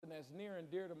that's near and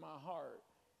dear to my heart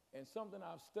and something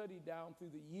I've studied down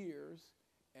through the years,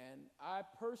 and I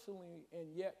personally am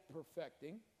yet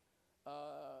perfecting.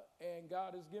 And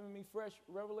God has given me fresh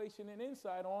revelation and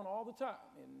insight on all the time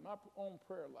in my own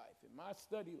prayer life, in my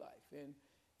study life, and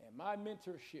my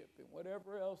mentorship, and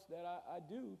whatever else that I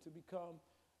do to become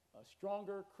a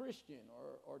stronger Christian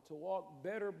or to walk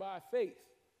better by faith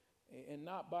and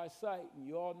not by sight. And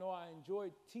you all know I enjoy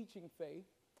teaching faith.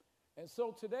 And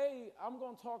so today I'm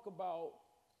going to talk about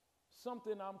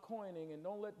something I'm coining, and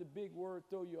don't let the big word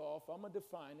throw you off. I'm going to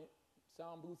define it.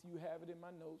 Sound booth, you have it in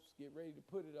my notes. Get ready to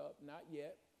put it up. Not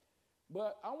yet.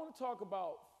 But I want to talk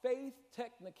about faith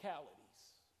technicalities.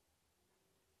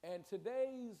 And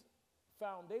today's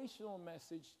foundational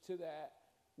message to that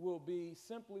will be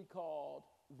simply called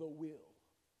the will.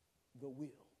 The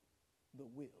will. The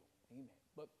will. Amen.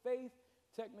 But faith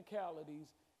technicalities,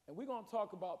 and we're going to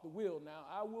talk about the will. Now,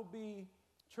 I will be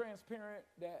transparent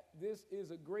that this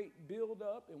is a great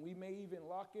build-up, and we may even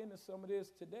lock into some of this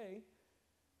today,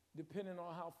 depending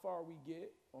on how far we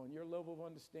get on your level of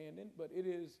understanding. But it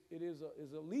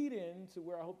is a lead-in to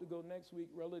where I hope to go next week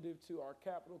relative to our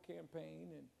capital campaign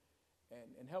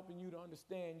and helping you to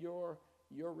understand your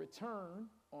return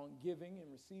on giving and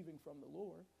receiving from the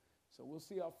Lord. So we'll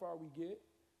see how far we get.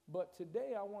 But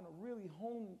today I want to really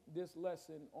hone this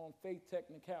lesson on faith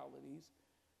technicalities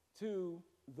to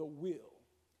the will.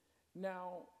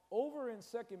 Now, over in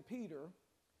 2 Peter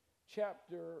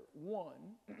chapter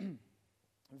 1,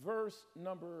 verse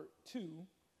number 2,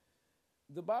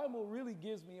 the Bible really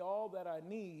gives me all that I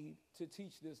need to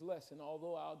teach this lesson,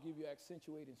 although I'll give you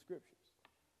accentuating scriptures.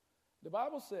 The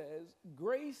Bible says,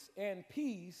 grace and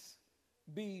peace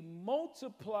be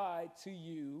multiplied to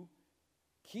you,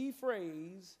 key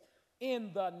phrase,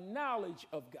 in the knowledge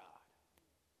of God.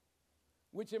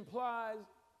 Which implies,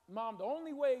 Mom, the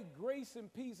only way grace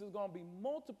and peace is going to be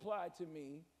multiplied to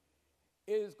me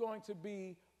is going to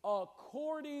be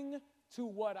according to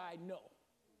what I know.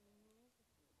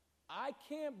 I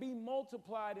can't be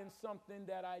multiplied in something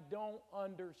that I don't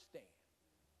understand.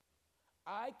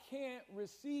 I can't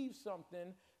receive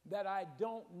something that I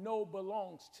don't know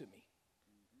belongs to me.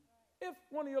 If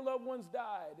one of your loved ones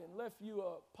died and left you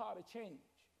a pot of change,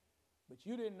 but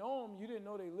you didn't know them, you didn't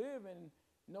know they live, and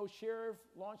no sheriff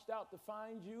launched out to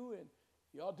find you, and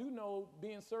y'all do know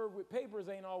being served with papers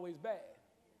ain't always bad.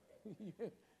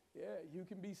 Yeah, you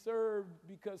can be served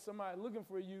because somebody looking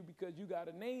for you because you got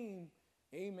a name,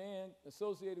 amen,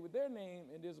 associated with their name,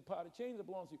 and there's a pot of change that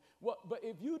belongs to you. Well, but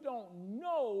if you don't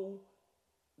know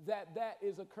that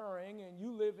is occurring, and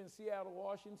you live in Seattle,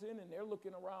 Washington, and they're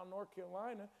looking around North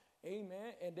Carolina,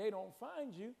 amen, and they don't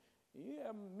find you, you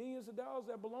have millions of dollars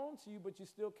that belong to you, but you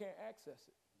still can't access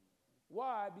it.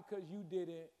 Why? Because you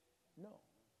didn't know.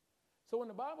 So when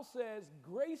the Bible says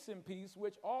grace and peace,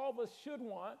 which all of us should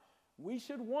want, we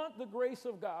should want the grace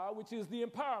of God, which is the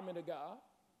empowerment of God.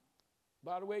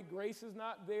 By the way, grace is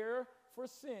not there for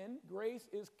sin. Grace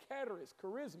is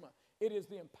charisma. It is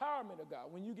the empowerment of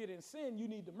God. When you get in sin, you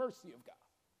need the mercy of God.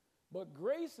 But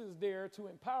grace is there to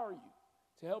empower you,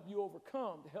 to help you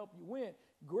overcome, to help you win.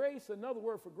 Grace, another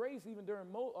word for grace, even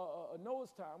during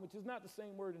Noah's time, which is not the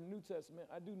same word in the New Testament.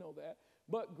 I do know that.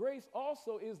 But grace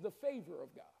also is the favor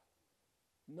of God.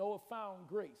 Noah found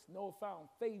grace. Noah found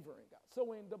favor in God. So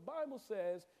when the Bible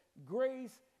says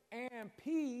grace and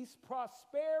peace,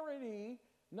 prosperity,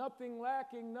 nothing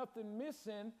lacking, nothing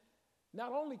missing,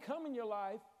 not only come in your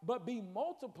life, but be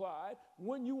multiplied,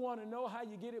 wouldn't you want to know how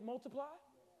you get it multiplied?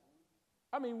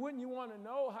 I mean, wouldn't you want to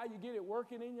know how you get it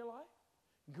working in your life?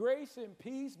 Grace and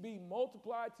peace be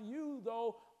multiplied to you,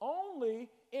 though, only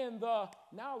in the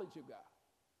knowledge of God.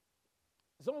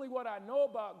 It's only what I know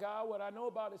about God, what I know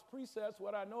about his precepts,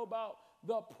 what I know about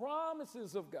the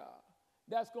promises of God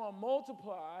that's going to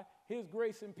multiply his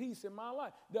grace and peace in my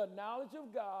life. The knowledge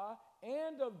of God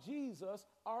and of Jesus,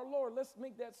 our Lord. Let's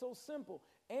make that so simple.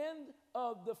 And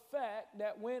of the fact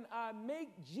that when I make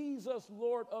Jesus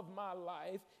Lord of my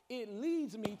life, it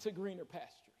leads me to greener pastures.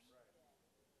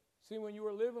 See, when you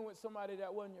were living with somebody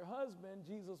that wasn't your husband,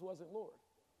 Jesus wasn't Lord.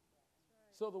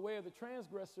 So the way of the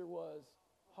transgressor was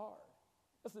hard.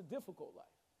 That's a difficult life.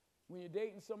 When you're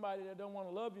dating somebody that don't want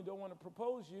to love you, don't want to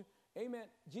propose you, amen,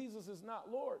 Jesus is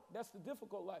not Lord. That's the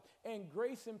difficult life. And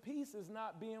grace and peace is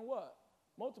not being what?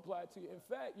 Multiplied to you. In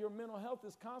fact, your mental health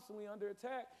is constantly under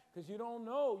attack because you don't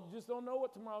know. You just don't know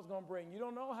what tomorrow's going to bring. You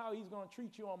don't know how he's going to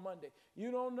treat you on Monday.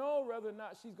 You don't know whether or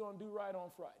not she's going to do right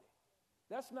on Friday.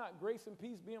 That's not grace and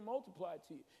peace being multiplied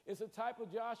to you. It's a type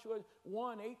of Joshua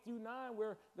 1, 8 through 9,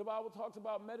 where the Bible talks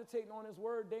about meditating on his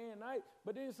word day and night.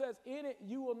 But then it says, in it,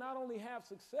 you will not only have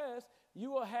success,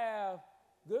 you will have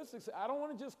Good success. I don't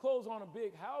want to just close on a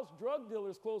big house. Drug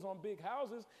dealers close on big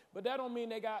houses, but that don't mean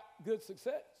they got good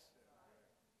success.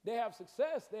 They have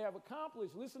success. They have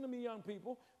accomplished. Listen to me, young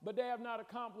people, but they have not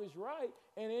accomplished right.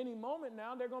 And any moment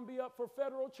now, they're going to be up for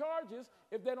federal charges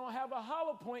if they don't have a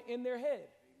hollow point in their head.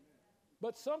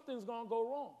 But something's going to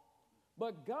go wrong.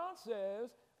 But God says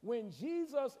when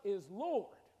Jesus is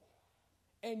Lord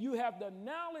and you have the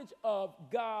knowledge of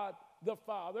God the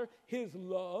Father, his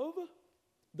love,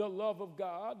 the love of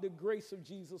God, the grace of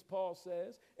Jesus, Paul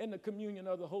says, and the communion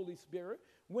of the Holy Spirit.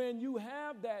 When you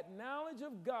have that knowledge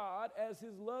of God as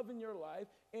his love in your life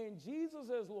and Jesus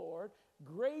as Lord,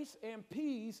 grace and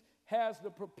peace has the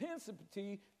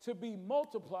propensity to be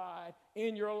multiplied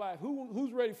in your life.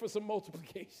 Who's ready for some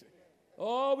multiplication?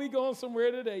 Oh, we going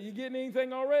somewhere today. You getting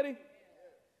anything already?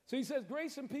 So he says,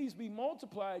 grace and peace be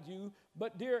multiplied you,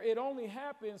 but dear, it only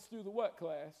happens through the what,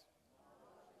 class?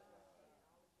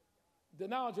 The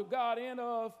knowledge of God and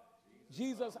of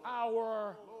Jesus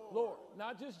our Lord.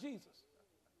 Not just Jesus.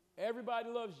 Everybody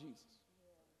loves Jesus.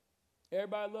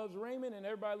 Everybody loves Raymond and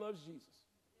everybody loves Jesus.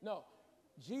 No,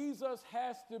 Jesus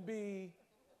has to be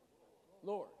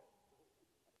Lord.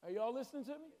 Are y'all listening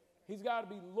to me? He's got to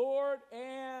be Lord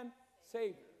and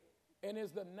Savior. And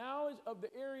it's the knowledge of the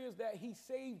areas that he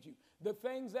saved you, the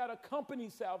things that accompany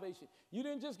salvation. You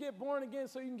didn't just get born again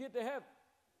so you can get to heaven.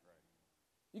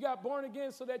 You got born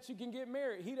again so that you can get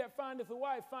married. He that findeth a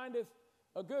wife findeth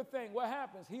a good thing. What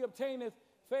happens? He obtaineth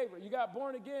favor. You got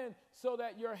born again so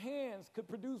that your hands could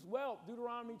produce wealth.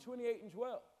 Deuteronomy 28 and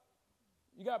 12.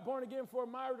 You got born again for a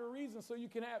myriad of reasons so you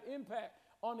can have impact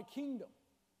on the kingdom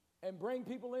and bring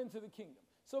people into the kingdom.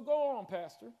 So go on,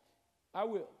 Pastor. I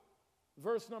will.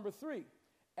 Verse number 3.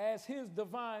 As his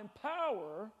divine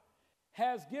power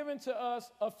has given to us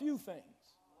a few things.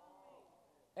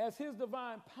 As his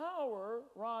divine power,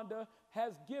 Rhonda,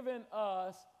 has given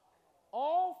us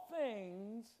all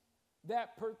things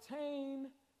that pertain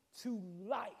to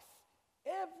life.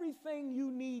 Everything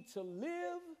you need to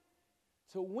live,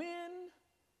 to win,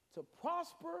 to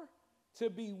prosper, to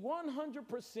be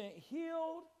 100%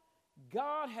 healed,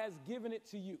 God has given it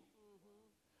to you.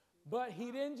 But he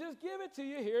didn't just give it to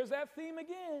you. Here's that theme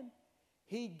again.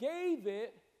 He gave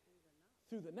it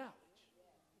through the knowledge.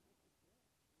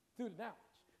 Through the knowledge.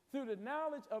 Through the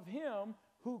knowledge of him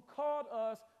who called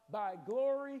us by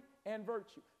glory and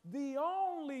virtue. The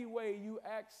only way you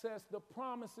access the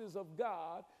promises of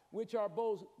God, which are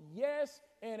both yes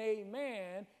and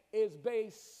amen, is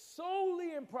based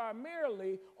solely and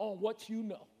primarily on what you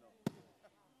know.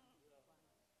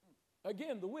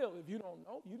 Again, the will. If you don't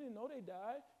know, you didn't know they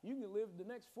died. You can live the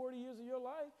next 40 years of your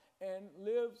life and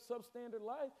live substandard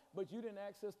life, but you didn't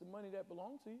access the money that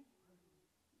belonged to you.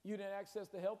 You didn't access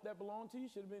the help that belonged to you.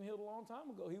 Should have been healed a long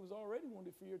time ago. He was already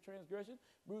wounded for your transgression,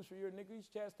 bruised for your iniquities,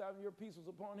 chastisement your peace was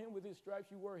upon him. With his stripes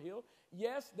you were healed.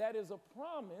 Yes, that is a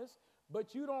promise,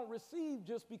 but you don't receive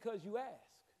just because you ask.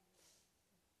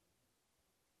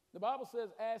 The Bible says,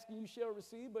 ask and you shall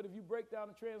receive, but if you break down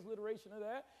the transliteration of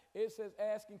that, it says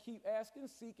ask and keep asking,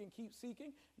 seek and keep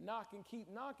seeking, knock and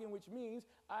keep knocking, which means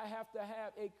I have to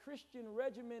have a Christian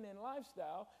regimen and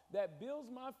lifestyle that builds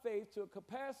my faith to a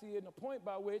capacity and a point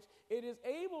by which it is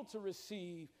able to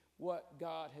receive what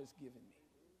God has given me.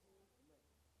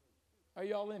 Are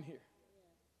y'all in here?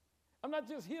 I'm not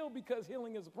just healed because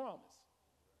healing is a promise,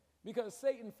 because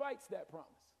Satan fights that promise.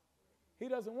 He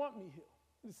doesn't want me healed.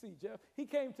 You see, Jeff, he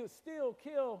came to steal,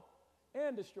 kill,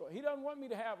 and destroy. He doesn't want me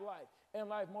to have life and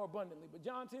life more abundantly. But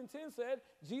John 10:10 said,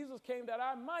 Jesus came that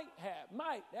I might have,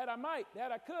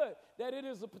 that I could, that it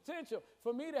is a potential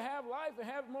for me to have life and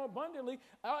have it more abundantly.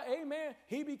 Amen.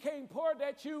 He became poor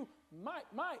that you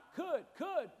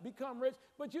could become rich,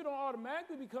 but you don't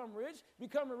automatically become rich.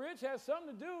 Becoming rich has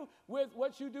something to do with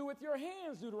what you do with your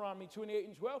hands, Deuteronomy 28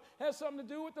 and 12. Has something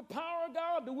to do with the power of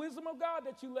God, the wisdom of God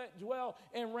that you let dwell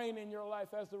and reign in your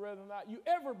life as the whether or not you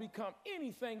ever become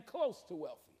anything close to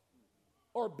wealthy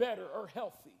or better or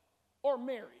healthy or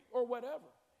married or whatever.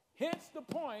 Hence the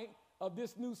point of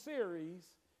this new series,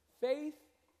 Faith,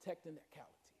 Technicalities.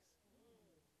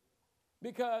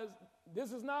 Because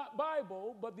this is not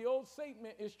Bible, but the old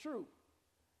statement is true.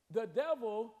 The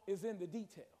devil is in the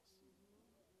details.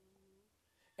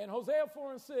 And Hosea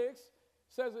 4 and 6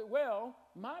 says it well,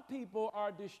 my people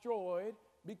are destroyed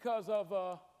because of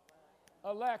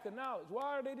a lack of knowledge.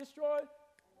 Why are they destroyed?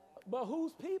 But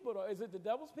whose people though? Is it the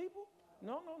devil's people?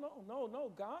 No,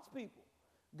 God's people.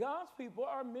 God's people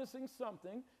are missing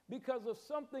something because of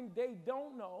something they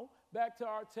don't know. Back to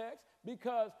our text,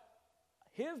 because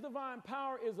his divine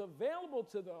power is available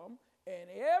to them, and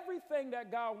everything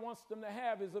that God wants them to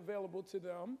have is available to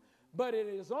them, but it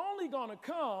is only going to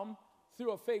come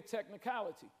through a faith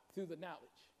technicality, through the knowledge.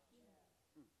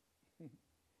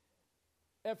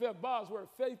 F.F. Bosworth,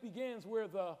 faith begins where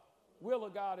the will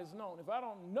of God is known. If I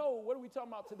don't know, what are we talking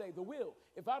about today? The will.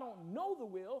 If I don't know the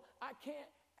will, I can't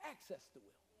access the will.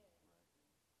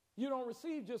 You don't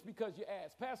receive just because you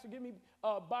ask. Pastor, give me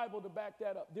a Bible to back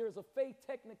that up. There's a faith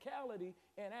technicality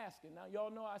in asking. Now, y'all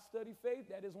know I study faith.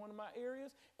 That is one of my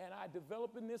areas, and I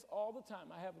develop in this all the time.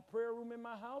 I have a prayer room in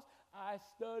my house. I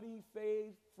study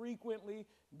faith frequently.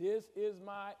 This is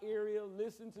my area.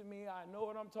 Listen to me. I know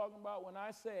what I'm talking about when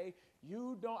I say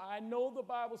I know the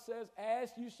Bible says,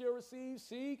 ask, you shall receive,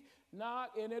 seek,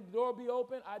 knock, and the door be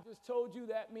open. I just told you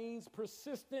that means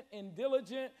persistent and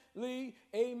diligently,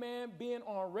 amen, being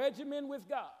on regimen with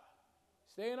God,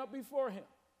 staying up before him.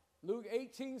 Luke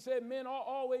 18 said men ought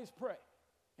always pray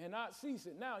and not cease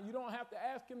it. Now, you don't have to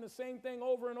ask him the same thing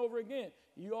over and over again.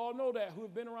 You all know that who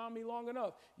have been around me long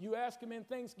enough. You ask him in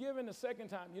Thanksgiving the second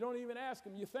time. You don't even ask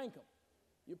him. You thank him.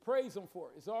 You praise him for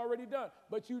it. It's already done.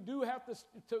 But you do have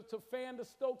to fan the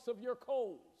stokes of your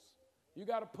coals. You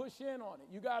got to push in on it.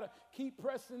 You got to keep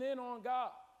pressing in on God.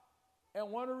 And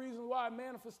one of the reasons why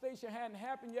manifestation hadn't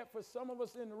happened yet for some of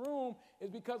us in the room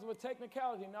is because of a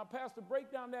technicality. Now, Pastor,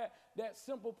 break down that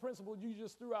simple principle you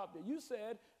just threw out there. You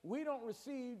said we don't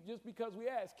receive just because we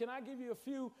ask. Can I give you a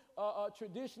few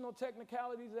traditional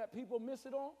technicalities that people miss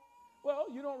it on? Well,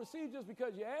 you don't receive just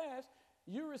because you ask.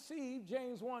 You receive,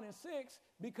 James 1 and 6,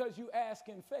 because you ask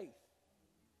in faith.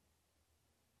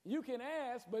 You can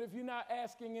ask, but if you're not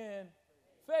asking in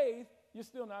faith, you're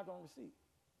still not going to receive.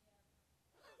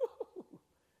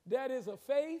 That is a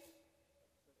faith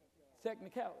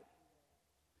technicality.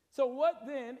 So what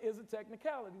then is a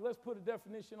technicality? Let's put a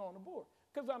definition on the board.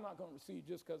 Because I'm not going to receive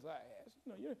just because I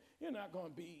ask. You're not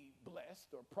going to be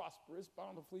blessed or prosperous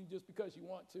bountifully just because you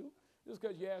want to. Just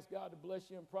because you ask God to bless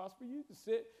you and prosper you, can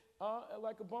sit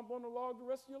like a bump on the log the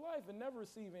rest of your life and never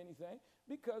receive anything,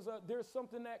 because there's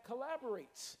something that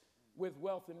collaborates with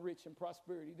wealth and rich and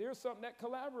prosperity. There's something that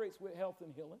collaborates with health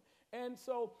and healing. And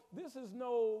so this is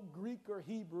no Greek or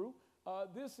Hebrew.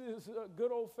 This is a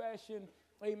good old-fashioned,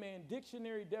 amen,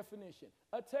 dictionary definition,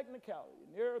 a technicality.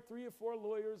 And there are 3 or 4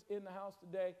 lawyers in the house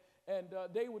today, and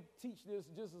they would teach this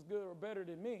just as good or better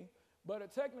than me. But a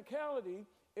technicality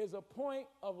is a point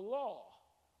of law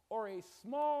or a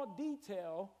small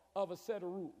detail of a set of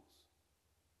rules.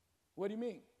 What do you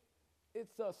mean?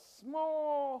 It's a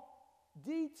small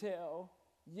detail,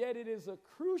 yet it is a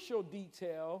crucial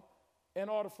detail in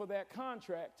order for that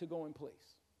contract to go in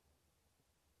place.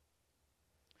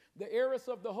 The heiress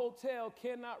of the hotel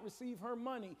cannot receive her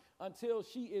money until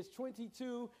she is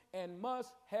 22 and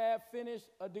must have finished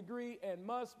a degree and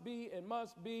must be,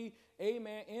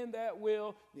 amen, in that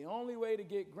will. The only way to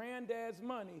get granddad's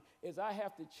money is I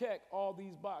have to check all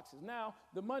these boxes. Now,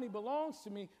 the money belongs to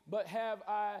me, but have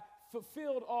I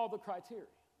fulfilled all the criteria?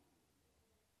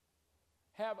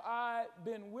 Have I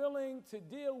been willing to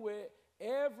deal with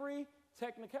every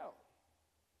technicality?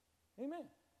 Amen.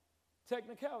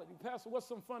 Technicality. Pastor, what's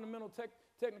some fundamental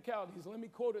technicalities? Let me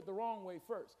quote it the wrong way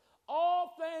first.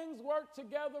 All things work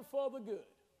together for the good.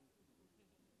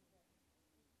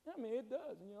 I mean, it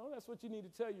does. That's what you need to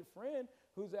tell your friend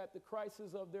who's at the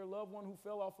crisis of their loved one who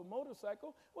fell off a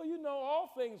motorcycle. Well,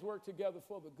 all things work together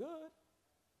for the good.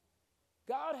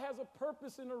 God has a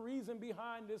purpose and a reason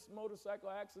behind this motorcycle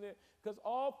accident, because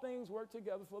all things work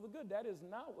together for the good. That is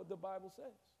not what the Bible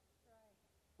says.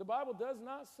 The Bible does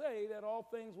not say that all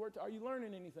things work. Are you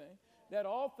learning anything? That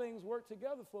all things work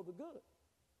together for the good.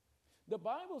 The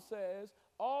Bible says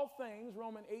all things,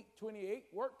 Romans 8:28,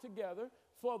 work together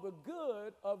for the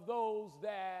good of those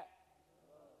that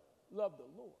love the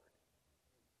Lord.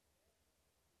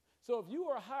 So if you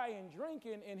were high and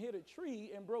drinking and hit a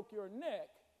tree and broke your neck,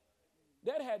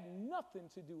 that had nothing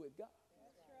to do with God.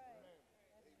 That's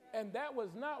right. And that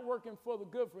was not working for the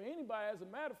good for anybody. As a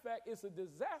matter of fact, it's a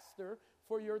disaster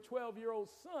for your 12-year-old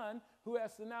son who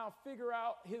has to now figure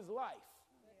out his life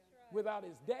without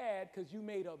his dad because you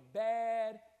made a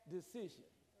bad decision.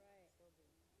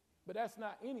 But that's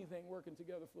not anything working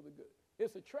together for the good.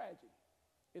 It's a tragedy.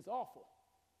 It's awful.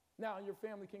 Now, your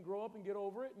family can grow up and get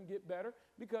over it and get better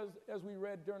because, as we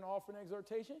read during the offering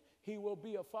exhortation, he will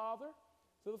be a father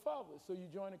to the fatherless. So you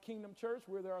join a kingdom church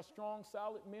where there are strong,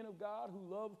 solid men of God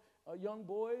who love young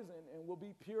boys and will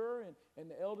be pure, and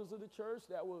the elders of the church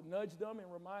that will nudge them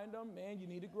and remind them, man, you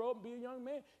need to grow up and be a young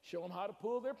man. Show them how to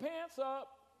pull their pants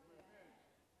up.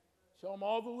 Show them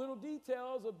all the little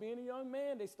details of being a young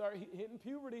man. They start hitting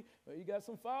puberty. Well, you got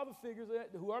some father figures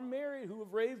who are married, who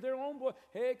have raised their own boy.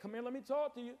 Hey, come here, let me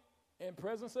talk to you. In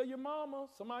presence of your mama.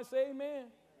 Somebody say amen.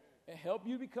 and help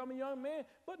you become a young man.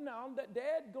 But now that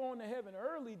dad going to heaven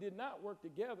early did not work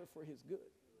together for his good.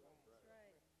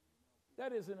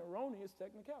 That is an erroneous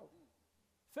technicality.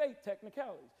 Faith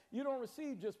technicalities. You don't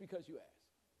receive just because you ask.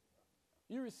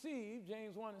 You receive,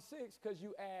 James 1 and 6, because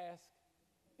you ask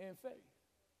in faith.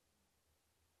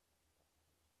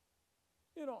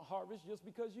 You don't harvest just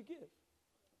because you give.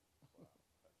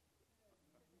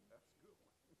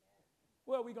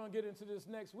 Well, we're going to get into this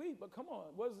next week, but come on.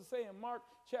 What does it say in Mark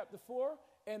chapter 4?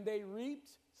 And they reaped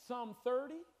some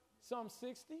 30, some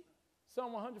 60,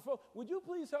 some 100-fold. Would you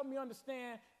please help me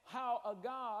understand how a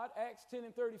God, Acts 10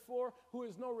 and 34, who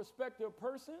is no respecter of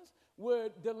persons,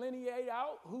 would delineate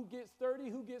out who gets 30,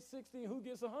 who gets 60, and who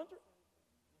gets 100?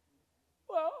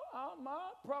 Well, my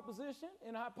proposition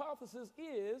and hypothesis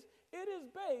is it is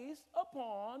based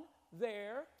upon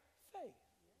their faith.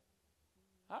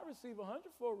 I receive a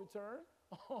 100-fold return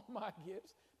on my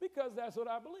gifts because that's what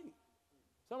I believe.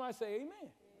 Somebody say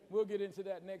amen. We'll get into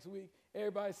that next week.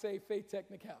 Everybody say faith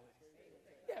technicalities.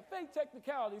 Yeah, faith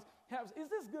technicalities is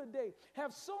this good day,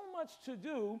 have so much to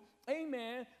do,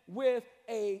 amen, with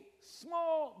a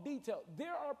small detail.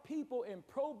 There are people in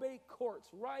probate courts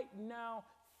right now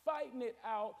fighting it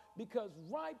out because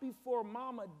right before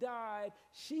mama died,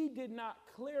 she did not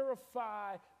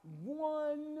clarify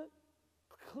one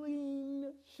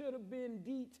clean, should have been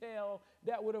detail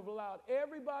that would have allowed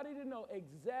everybody to know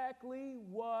exactly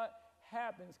what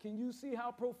happens. Can you see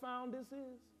how profound this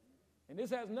is? And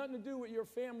this has nothing to do with your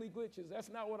family glitches. That's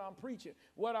not what I'm preaching.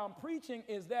 What I'm preaching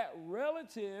is that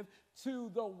relative to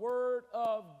the Word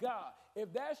of God.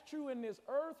 If that's true in this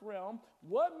earth realm,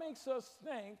 what makes us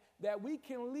think that we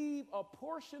can leave a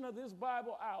portion of this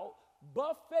Bible out,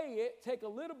 buffet it, take a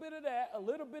little bit of that, a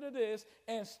little bit of this,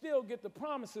 and still get the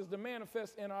promises to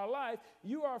manifest in our life?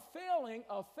 You are failing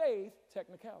a faith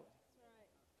technicality.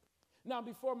 Now,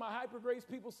 before my hyper grace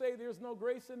people say there's no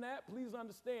grace in that, please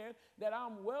understand that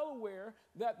I'm well aware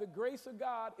that the grace of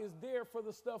God is there for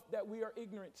the stuff that we are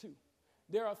ignorant to.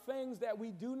 There are things that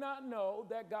we do not know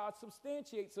that God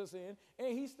substantiates us in,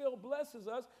 and he still blesses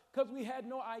us because we had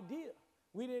no idea.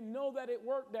 We didn't know that it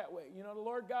worked that way. You know, the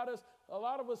Lord got us, a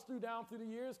lot of us through the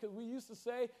years because we used to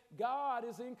say God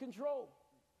is in control.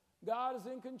 God is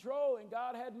in control, and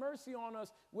God had mercy on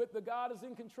us with the God is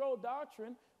in control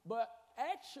doctrine, but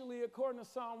actually, according to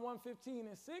Psalm 115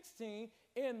 and 16,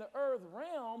 in the earth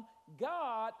realm,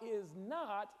 God is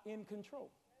not in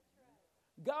control.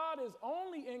 God is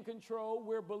only in control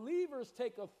where believers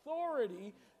take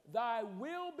authority. Thy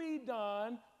will be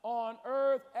done on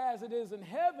earth as it is in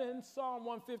heaven, Psalm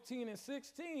 115 and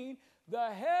 16. The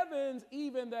heavens,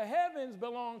 even the heavens,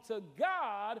 belong to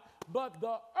God, but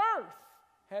the earth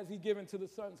has he given to the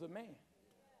sons of man.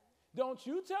 Don't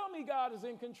you tell me God is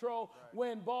in control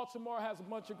when Baltimore has a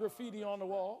bunch of graffiti on the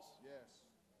walls. Yes.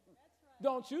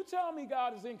 Don't you tell me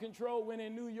God is in control when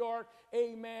in New York,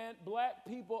 amen, black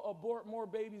people abort more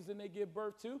babies than they give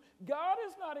birth to. God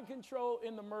is not in control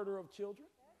in the murder of children.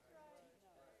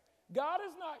 God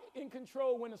is not in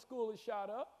control when a school is shot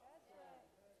up.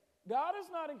 God is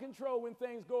not in control when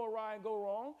things go awry and go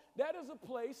wrong. That is a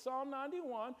place, Psalm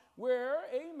 91, where,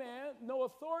 amen, no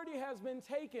authority has been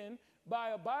taken by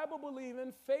a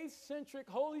Bible-believing, faith-centric,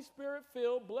 Holy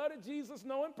Spirit-filled, blood of Jesus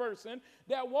knowing person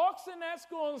that walks in that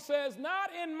school and says, not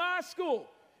in my school.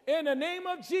 In the name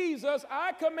of Jesus,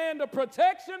 I command the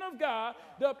protection of God,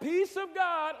 the peace of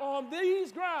God on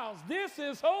these grounds. This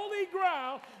is holy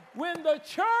ground. When the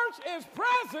church is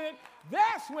present,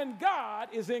 that's when God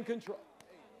is in control.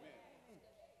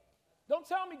 Don't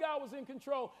tell me God was in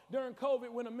control during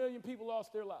COVID when 1 million people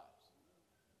lost their lives.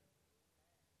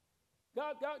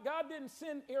 God didn't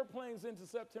send airplanes into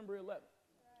September 11th.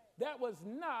 That was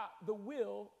not the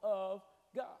will of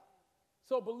God.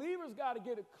 So believers got to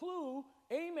get a clue,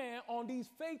 amen, on these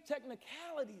faith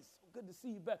technicalities. So good to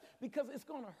see you back. Because it's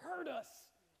going to hurt us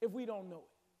if we don't know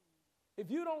it. If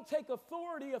you don't take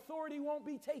authority, authority won't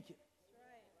be taken.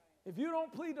 If you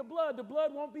don't plead the blood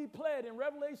won't be pled. In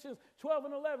Revelations 12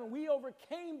 and 11, we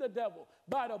overcame the devil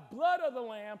by the blood of the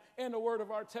Lamb and the word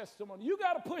of our testimony. You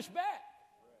got to push back.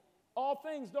 All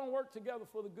things don't work together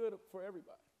for the good for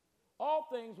everybody. All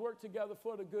things work together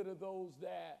for the good of those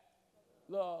that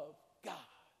love God.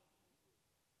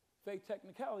 Faith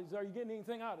technicalities. Are you getting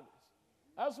anything out of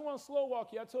this? I just want to slow walk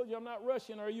you. I told you I'm not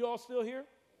rushing. Are you all still here?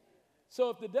 So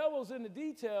if the devil's in the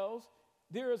details,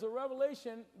 there is a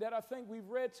revelation that I think we've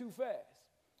read too fast.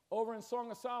 Over in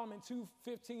Song of Solomon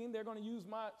 2:15, they're going to use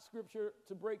my scripture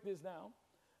to break this down.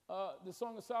 The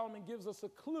Song of Solomon gives us a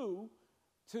clue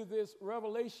to this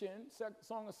revelation,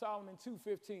 Song of Solomon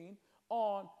 2:15,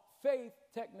 on faith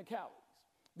technicalities.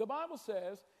 The Bible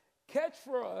says, Catch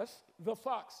for us the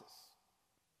foxes,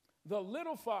 the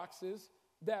little foxes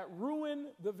that ruin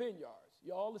the vineyards.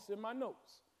 Y'all, it's in my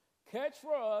notes. Catch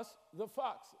for us the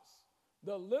foxes,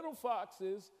 the little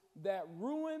foxes that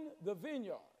ruin the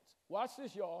vineyards. Watch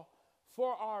this, y'all.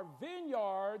 For our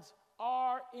vineyards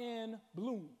are in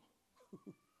bloom.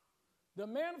 The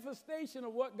manifestation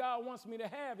of what God wants me to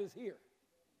have is here.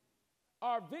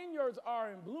 Our vineyards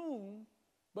are in bloom,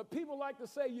 but people like to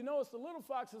say, you know, it's the little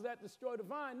foxes that destroy the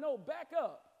vine. No, back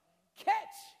up. Catch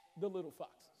the little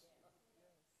foxes.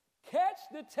 Catch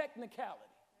the technicality.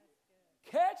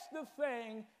 Catch the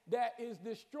thing that is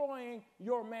destroying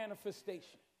your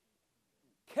manifestation.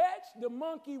 Catch the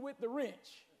monkey with the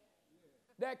wrench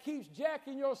that keeps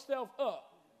jacking yourself up.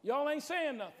 Y'all ain't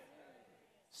saying nothing.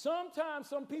 Sometimes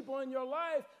some people in your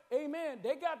life, amen,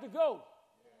 they got to go.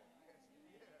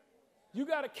 You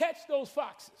got to catch those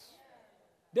foxes.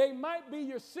 They might be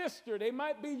your sister. They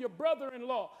might be your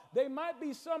brother-in-law. They might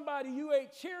be somebody you ate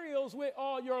Cheerios with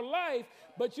all your life,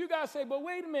 but you got to say, but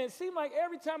wait a minute, seem like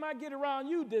every time I get around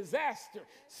you, disaster.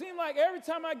 Seem like every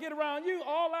time I get around you,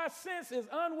 all I sense is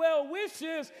unwell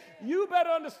wishes. You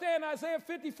better understand Isaiah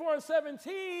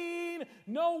 54:17,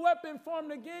 no weapon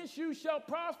formed against you shall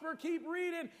prosper. Keep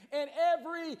reading. And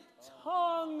every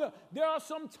tongue, there are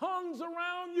some tongues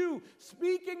around you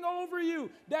speaking over you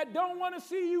that don't want to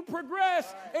see you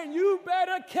progress, and you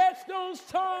better catch those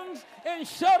tongues and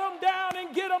shut them down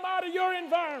and get them out of your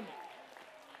environment.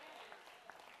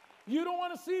 You don't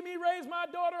want to see me raise my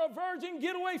daughter a virgin?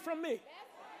 Get away from me.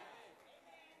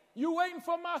 You waiting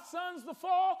for my sons to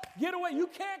fall? Get away. You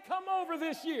can't come over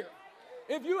this year.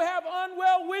 If you have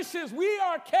unwell wishes, we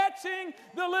are catching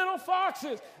the little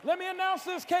foxes. Let me announce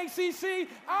this, KCC.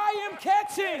 I am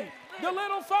catching the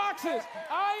little foxes.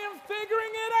 I am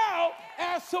figuring it out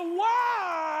as to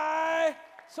why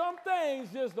some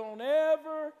things just don't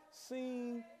ever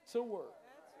seem to work.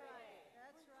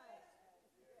 That's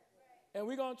right. And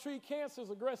we're going to treat cancers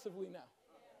aggressively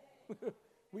now.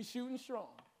 We shooting strong.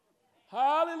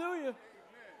 Hallelujah.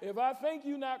 If I think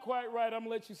you're not quite right, I'm going to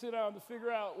let you sit down to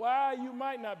figure out why you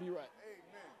might not be right.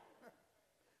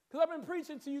 Because I've been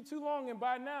preaching to you too long, and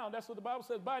by now, that's what the Bible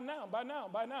says, by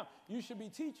now, you should be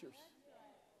teachers.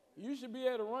 You should be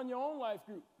able to run your own life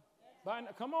group.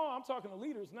 Come on, I'm talking to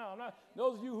leaders now. I'm not,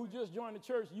 those of you who just joined the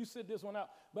church, you sit this one out.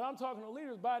 But I'm talking to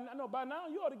leaders. By now,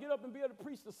 you ought to get up and be able to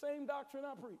preach the same doctrine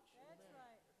I preach.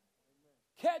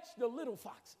 That's right. Catch the little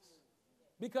foxes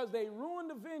because they ruin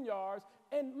the vineyards.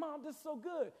 And, Mom, this is so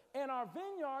good. And our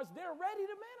vineyards, they're ready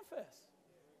to manifest.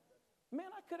 Man,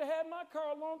 I could have had my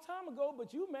car a long time ago,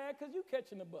 but you mad because you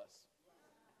catching the bus.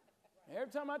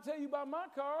 Every time I tell you about my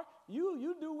car,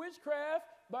 you do witchcraft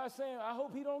by saying, I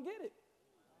hope he don't get it.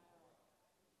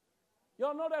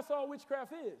 Y'all know that's all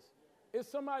witchcraft is. It's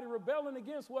somebody rebelling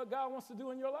against what God wants to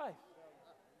do in your life.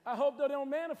 I hope they don't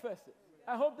manifest it.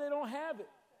 I hope they don't have it.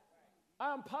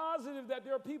 I'm positive that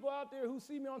there are people out there who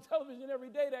see me on television every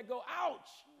day that go, ouch.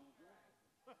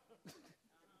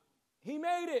 He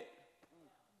made it.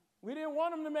 We didn't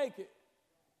want him to make it.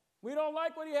 We don't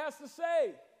like what he has to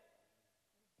say.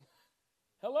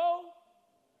 Hello?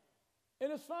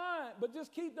 And it's fine, but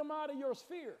just keep them out of your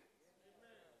sphere.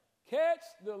 Catch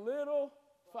the little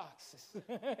foxes.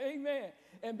 Amen.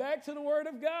 And back to the word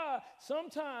of God.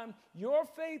 Sometimes your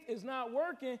faith is not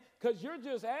working because you're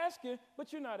just asking,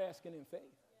 but you're not asking in faith.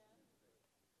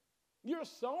 You're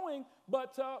sowing,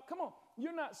 but come on,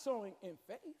 you're not sowing in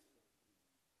faith.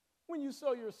 When you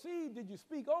sow your seed, did you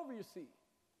speak over your seed?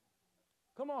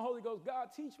 Come on, Holy Ghost. God,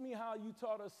 teach me how you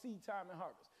taught us seed time and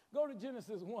harvest. Go to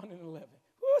Genesis 1 and 11.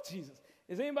 Woo, Jesus.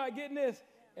 Is anybody getting this?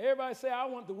 Everybody say, I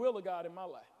want the will of God in my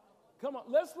life. Come on,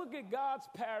 let's look at God's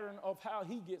pattern of how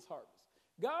he gets harvest.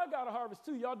 God got a harvest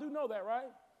too. Y'all do know that, right?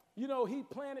 You know, he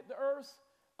planted the earth.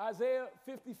 Isaiah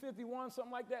 50:51,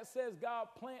 something like that says God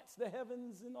plants the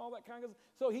heavens and all that kind of stuff.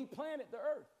 So he planted the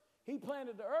earth. He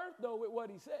planted the earth, though, with what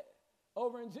he said.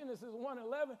 Over in Genesis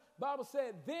 1:11, Bible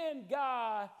said, then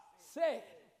God said.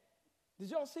 Did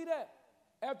y'all see that?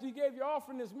 After you gave your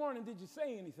offering this morning, did you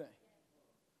say anything?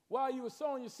 While you were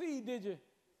sowing your seed, did you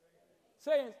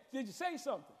say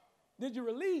something? Did you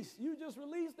release? You just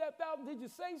released that 1,000. Did you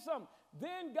say something?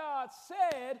 Then God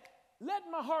said, let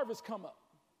my harvest come up.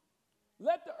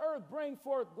 Let the earth bring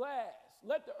forth glass.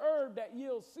 Let the herb that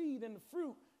yields seed and the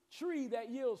fruit tree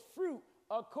that yields fruit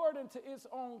according to its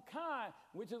own kind,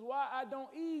 which is why I don't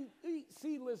eat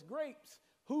seedless grapes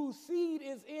whose seed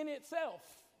is in itself.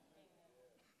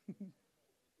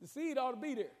 The seed ought to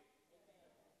be there.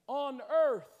 On the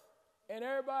earth. And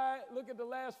everybody look at the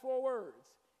last 4 words.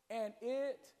 And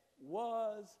it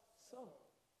was so.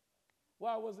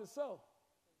 Why was it so?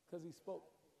 Because he spoke.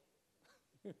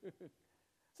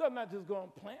 So I'm not just going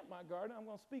to plant my garden. I'm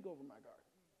going to speak over my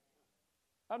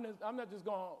garden. I'm not just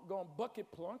going to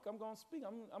bucket plunk. I'm going to speak.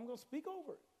 I'm going to speak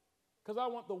over it because I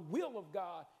want the will of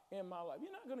God in my life.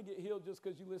 You're not going to get healed just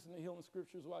because you listen to healing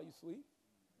scriptures while you sleep.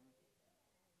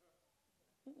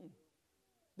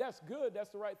 That's good. That's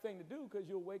the right thing to do because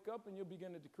you'll wake up and you'll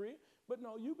begin to decree it. But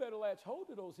no, you better latch hold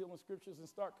to those healing scriptures and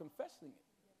start confessing it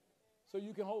so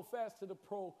you can hold fast to the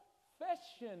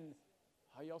profession.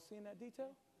 Are y'all seeing that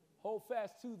detail? Hold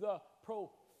fast to the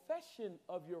profession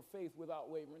of your faith without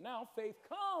wavering. Now, faith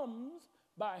comes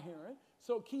by hearing,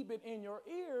 so keep it in your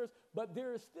ears, but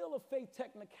there is still a faith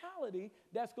technicality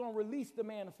that's going to release the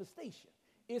manifestation.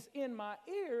 It's in my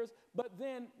ears, but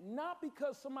then not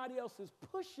because somebody else is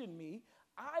pushing me.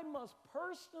 I must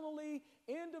personally,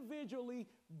 individually,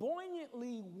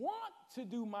 buoyantly want to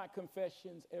do my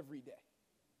confessions every day.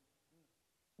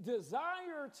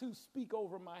 Desire to speak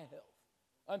over my health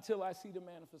until I see the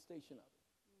manifestation of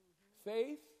it.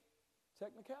 Faith,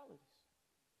 technicalities.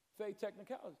 Faith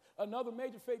technicalities. Another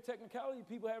major faith technicality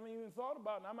people haven't even thought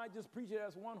about, and I might just preach it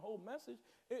as one whole message,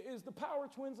 is the power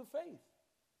twins of faith.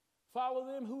 Follow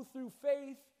them who through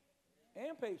faith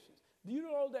and patience. Do you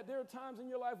know that there are times in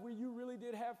your life where you really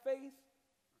did have faith?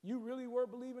 You really were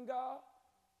believing God,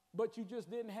 but you just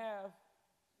didn't have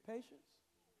patience?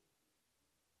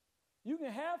 You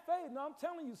can have faith. Now, I'm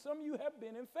telling you, some of you have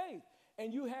been in faith,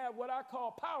 and you have what I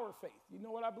call power faith. You know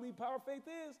what I believe power faith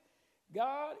is?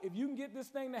 God, if you can get this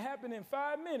thing to happen in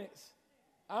 5 minutes,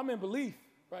 I'm in belief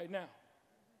right now.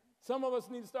 Some of us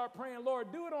need to start praying,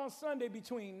 Lord, do it on Sunday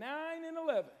between 9 and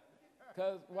 11.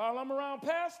 Because while I'm around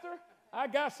pastor, I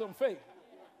got some faith.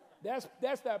 That's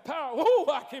that power.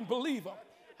 Oh, I can believe him.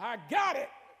 I got it.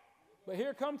 But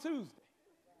here come Tuesday.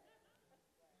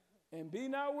 And be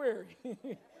not weary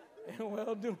and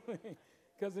well doing.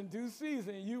 Because in due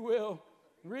season you will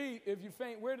reap if you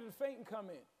faint. Where did the fainting come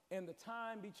in? In the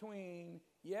time between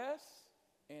yes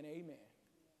and amen.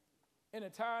 In the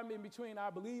time in between I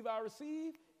believe I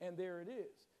receive and there it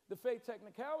is. The faith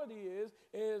technicality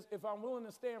is if I'm willing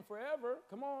to stand forever,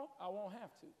 come on, I won't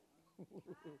have to.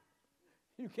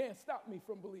 You can't stop me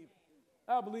from believing.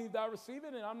 I believed I received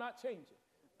it and I'm not changing.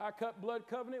 I cut blood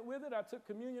covenant with it. I took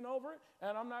communion over it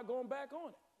and I'm not going back on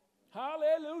it.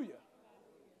 Hallelujah.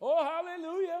 Oh,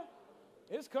 hallelujah.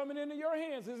 It's coming into your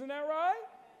hands. Isn't that right?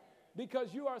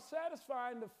 Because you are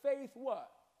satisfying the faith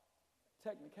what?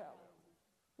 Technicality.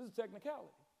 This is technicality.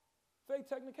 Faith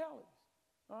technicalities.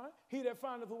 All right? He that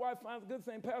findeth a wife finds a good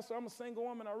thing. Pastor, I'm a single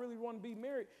woman. I really want to be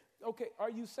married. Okay, are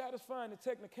you satisfying the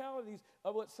technicalities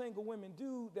of what single women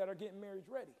do that are getting marriage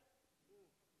ready?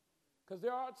 Because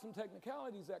there are some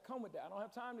technicalities that come with that. I don't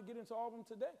have time to get into all of them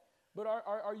today. But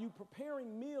are you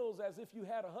preparing meals as if you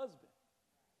had a husband?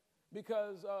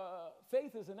 Because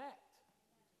faith is an act.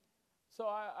 So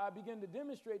I begin to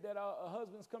demonstrate that a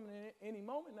husband's coming in any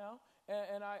moment now,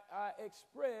 and I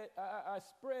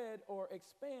spread or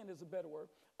expand is a better word.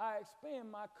 I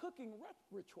expand my cooking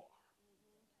repertoire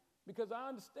because I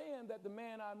understand that the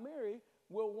man I marry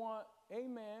will want,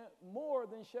 amen, more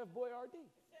than Chef Boyardee.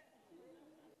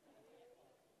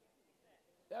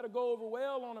 That'll go over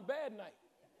well on a bad night.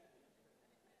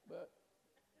 But,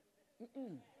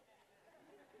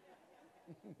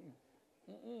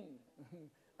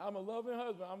 I'm a loving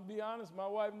husband. I'm going to be honest. My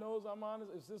wife knows I'm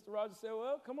honest. If Sister Roger said,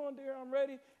 well, come on, dear, I'm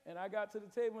ready. And I got to the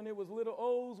table and it was little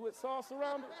O's with sauce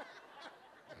around it.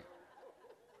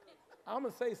 I'm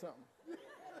going to say something.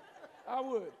 I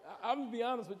would. I'm going to be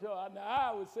honest with y'all.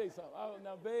 I would say something.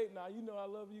 Now, babe, you know I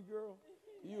love you, girl.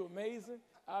 You amazing.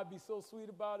 I'd be so sweet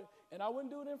about it. And I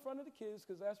wouldn't do it in front of the kids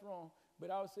because that's wrong.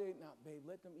 But I would say, now, babe,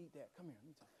 let them eat that. Come here. Let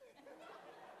me tell you.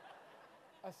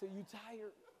 I said, you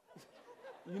tired?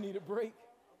 You need a break?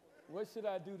 What should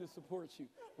I do to support you?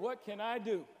 What can I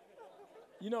do?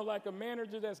 You know, like a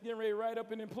manager that's getting ready to write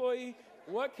up an employee,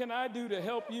 what can I do to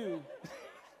help you?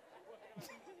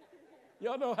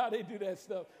 Y'all know how they do that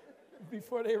stuff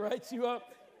before they write you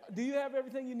up. Do you have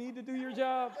everything you need to do your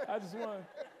job? I just want,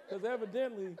 because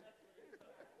evidently,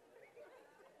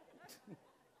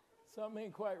 something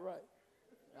ain't quite right.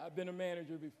 I've been a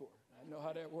manager before. I know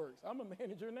how that works. I'm a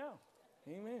manager now.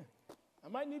 Amen. I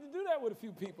might need to do that with a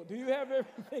few people. Do you have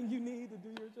everything you need to do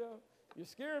your job? You're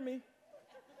scaring me.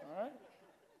 All right?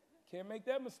 Can't make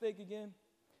that mistake again.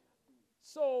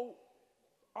 So,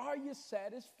 are you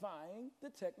satisfying the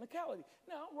technicality?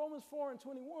 Now, Romans 4 and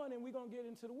 21, and we're going to get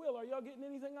into the will. Are y'all getting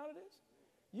anything out of this?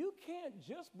 You can't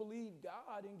just believe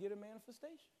God and get a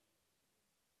manifestation.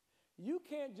 You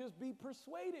can't just be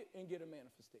persuaded and get a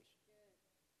manifestation.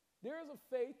 There is a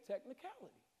faith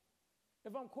technicality.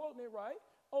 If I'm quoting it right,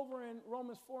 over in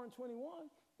Romans 4 and 21,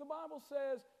 The Bible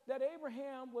says that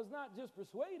Abraham was not just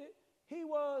persuaded, he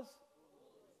was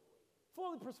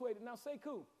fully persuaded. Now say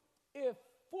cool. If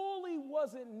fully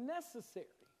wasn't necessary,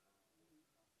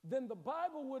 then the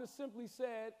Bible would have simply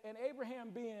said, and Abraham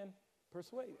being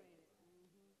persuaded.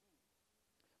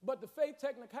 But the faith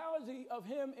technicality of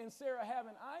him and Sarah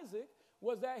having Isaac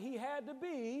was that he had to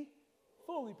be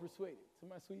fully persuaded. To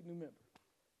my sweet new member.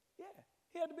 Yeah,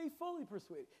 he had to be fully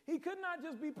persuaded. He could not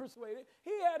just be persuaded.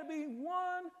 He had to be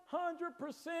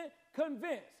 100%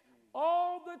 convinced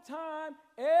all the time,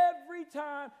 every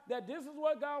time, that this is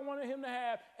what God wanted him to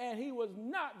have, and he was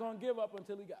not going to give up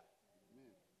until he got it.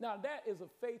 Now, that is a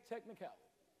faith technicality.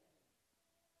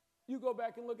 You go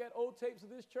back and look at old tapes of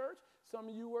this church. Some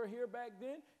of you were here back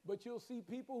then, but you'll see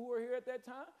people who were here at that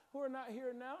time who are not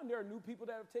here now, and there are new people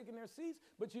that have taken their seats.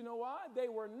 But you know why? They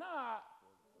were not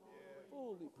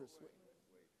fully persuaded.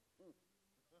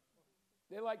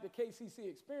 They're like the KCC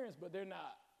experience, but they're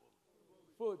not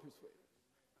fully persuaded.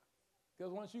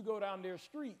 Because once you go down their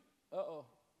street, y'all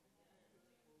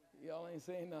ain't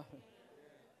saying nothing.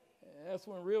 That's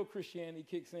when real Christianity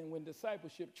kicks in, when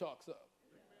discipleship chalks up.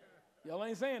 Y'all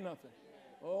ain't saying nothing.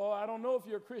 Oh, I don't know if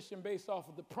you're a Christian based off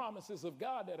of the promises of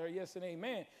God that are yes and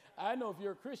amen. I know if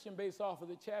you're a Christian based off of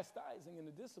the chastising and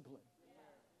the discipline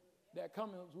that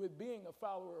comes with being a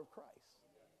follower of Christ.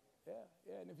 Yeah.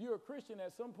 And if you're a Christian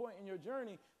at some point in your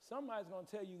journey, somebody's going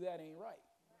to tell you that ain't right.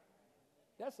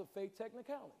 That's a faith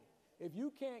technicality. If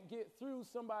you can't get through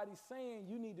somebody saying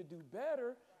you need to do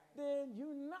better, then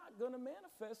you're not going to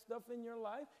manifest stuff in your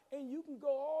life, and you can go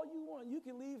all you want. You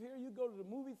can leave here, you go to the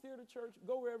movie theater, church,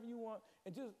 go wherever you want,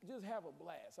 and just have a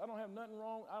blast. I don't have nothing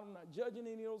wrong. I'm not judging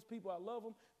any of those people. I love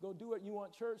them. Go do it. You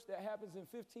want church that happens in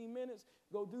 15 minutes?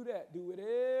 Go do that. Do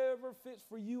whatever fits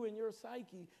for you and your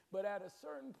psyche, but at a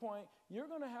certain point, you're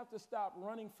going to have to stop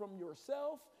running from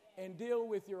yourself and deal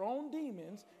with your own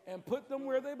demons and put them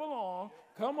where they belong.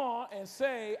 Come on and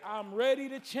say, I'm ready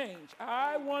to change.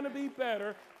 I want to be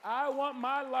better. I want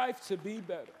my life to be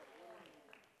better.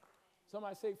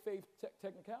 Somebody say faith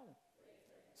technicality.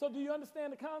 So do you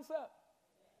understand the concept?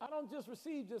 I don't just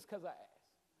receive just because I ask.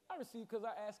 I receive because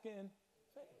I ask in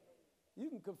faith. You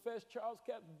can confess Charles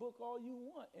Capp's book all you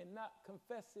want and not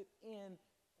confess it in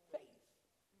faith,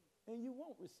 and you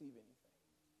won't receive anything.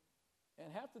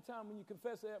 And half the time when you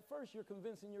confess it at first, you're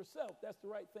convincing yourself that's the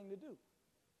right thing to do.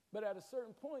 But at a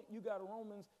certain point, you got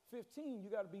Romans 15, you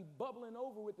got to be bubbling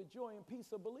over with the joy and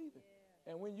peace of believing.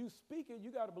 Yeah. And when you speak it,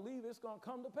 you got to believe it's going to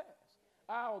come to pass.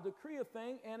 I'll decree a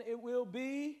thing and it will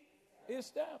be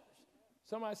established.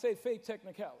 Somebody say faith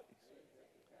technicalities.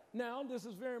 Now, this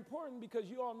is very important because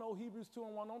you all know Hebrews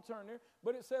 2:1, don't turn there,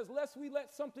 but it says, lest we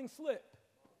let something slip.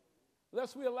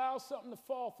 Lest we allow something to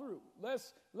fall through.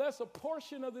 Lest a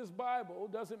portion of this Bible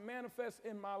doesn't manifest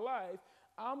in my life,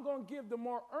 I'm going to give the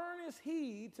more earnest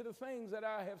heed to the things that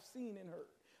I have seen and heard.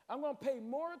 I'm going to pay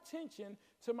more attention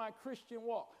to my Christian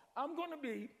walk. I'm going to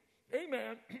be,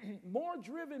 amen, more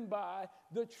driven by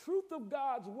the truth of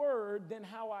God's word than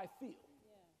how I feel,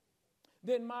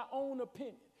 than my own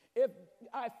opinion. If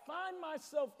I find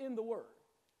myself in the word,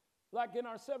 like in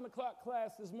our 7 o'clock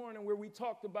class this morning where we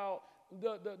talked about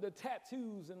the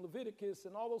tattoos and Leviticus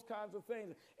and all those kinds of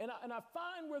things. And I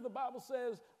find where the Bible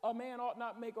says a man ought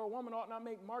not make or a woman ought not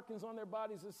make markings on their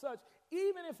bodies as such.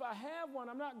 Even if I have one,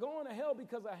 I'm not going to hell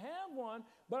because I have one,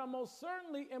 but I most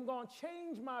certainly am going to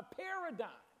change my paradigm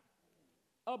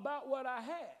about what I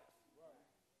have.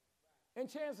 And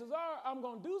chances are I'm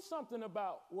going to do something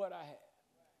about what I have.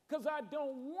 Because I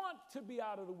don't want to be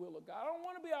out of the will of God. I don't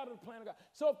want to be out of the plan of God.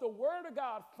 So if the word of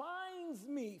God finds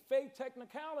me, faith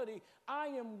technicality, I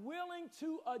am willing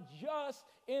to adjust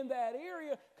in that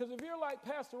area. Because if you're like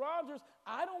Pastor Rogers,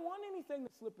 I don't want anything to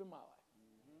slip in my life.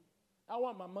 I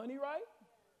want my money right.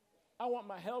 I want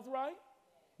my health right.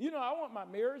 You know, I want my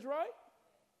marriage right.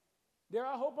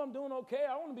 I hope I'm doing okay.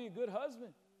 I want to be a good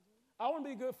husband. I want to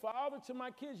be a good father to my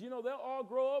kids. You know, they'll all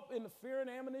grow up in the fear and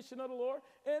admonition of the Lord.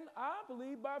 And I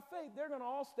believe by faith they're going to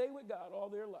all stay with God all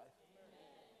their life.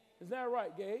 Is that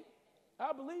right, Gabe?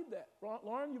 I believe that.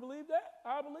 Lauren, you believe that?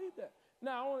 I believe that.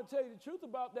 Now, I want to tell you the truth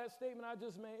about that statement I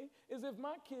just made is if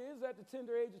my kids at the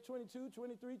tender age of 22,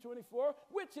 23, 24,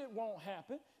 which it won't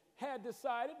happen, had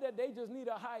decided that they just need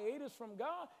a hiatus from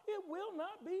God, it will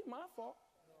not be my fault.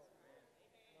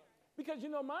 Because, you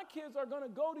know, my kids are going to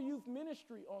go to youth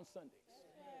ministry on Sundays.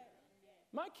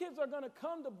 My kids are going to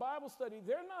come to Bible study.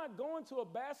 They're not going to a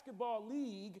basketball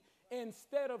league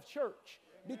instead of church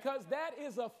because that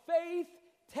is a faith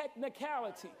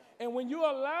technicality. And when you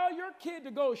allow your kid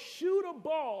to go shoot a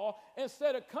ball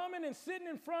instead of coming and sitting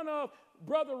in front of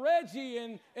Brother Reggie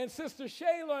and Sister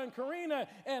Shayla and Karina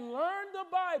and learn the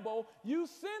Bible, you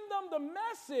send them the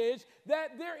message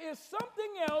that there is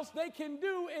something else they can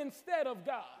do instead of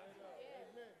God.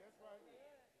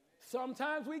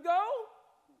 Sometimes we go,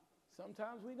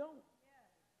 sometimes we don't.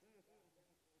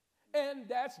 And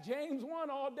that's James 1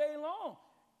 all day long.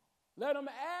 Let them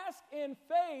ask in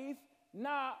faith,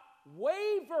 not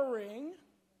wavering,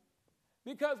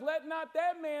 because let not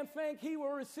that man think he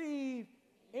will receive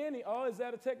any. Oh, is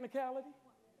that a technicality?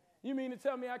 You mean to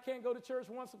tell me I can't go to church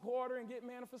once a quarter and get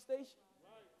manifestation?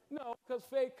 No, because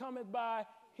faith cometh by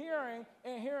hearing,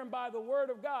 and hearing by the word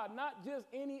of God. Not just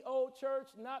any old church,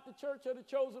 not the church of the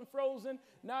chosen frozen,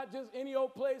 not just any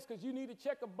old place because you need to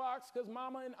check a box because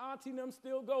mama and auntie and them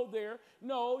still go there.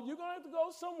 No, you're going to have to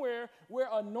go somewhere where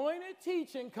anointed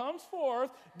teaching comes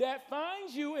forth that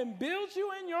finds you and builds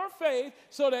you in your faith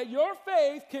so that your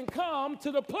faith can come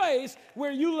to the place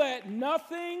where you let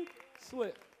nothing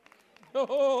slip.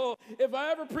 Oh, if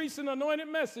I ever preach an anointed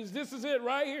message, this is it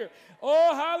right here.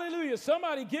 Oh, hallelujah.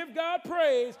 Somebody give God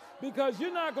praise because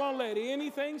you're not going to let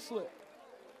anything slip.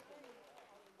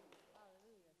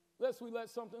 Lest we let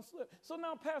something slip. So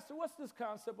now, Pastor, what's this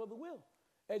concept of the will?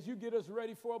 As you get us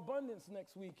ready for abundance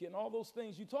next week and all those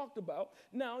things you talked about.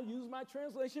 Now, use my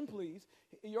translation, please.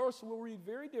 Yours will read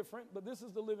very different, but this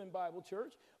is the Living Bible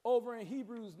Church. Over in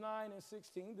Hebrews 9 and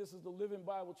 16, this is the Living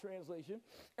Bible translation.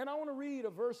 And I want to read a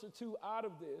verse or two out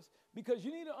of this because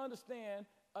you need to understand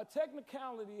a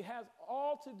technicality has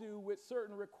all to do with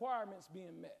certain requirements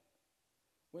being met.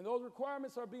 When those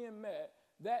requirements are being met,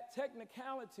 that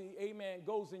technicality, amen,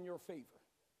 goes in your favor.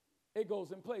 It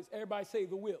goes in place. Everybody say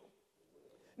the will.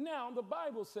 Now, the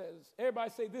Bible says, everybody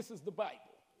say this is the Bible.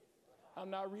 I'm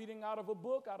not reading out of a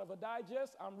book, out of a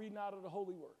digest. I'm reading out of the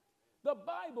Holy Word. The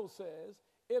Bible says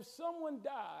if someone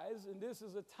dies, and this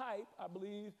is a type, I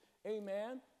believe,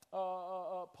 amen,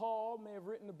 Paul may have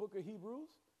written the book of Hebrews.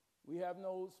 We have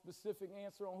no specific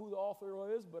answer on who the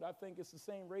author is, but I think it's the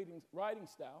same writing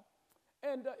style.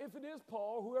 And if it is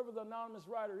Paul, whoever the anonymous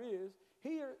writer is,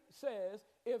 here says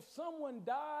if someone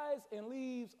dies and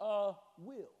leaves a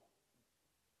will,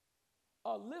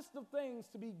 a list of things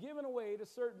to be given away to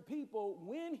certain people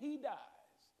when he dies.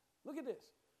 Look at this.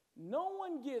 No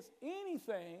one gets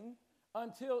anything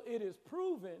until it is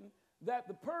proven that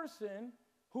the person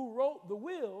who wrote the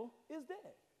will is dead.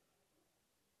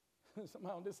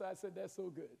 Somehow on this side said that's so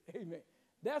good. Amen.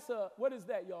 What is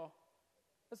that, y'all?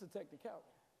 That's a technicality.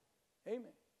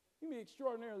 Amen. You may be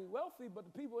extraordinarily wealthy, but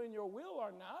the people in your will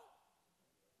are not,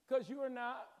 because you are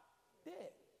not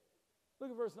dead. Look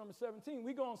at verse number 17.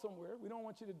 We're going somewhere. We don't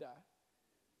want you to die.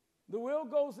 The will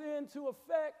goes into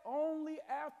effect only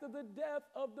after the death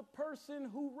of the person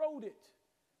who wrote it,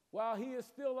 while he is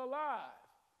still alive.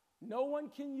 No one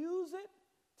can use it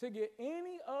to get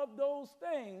any of those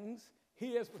things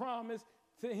he has promised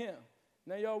to him.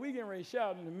 Now, y'all, we getting ready to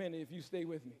shout in a minute if you stay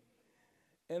with me.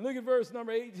 And look at verse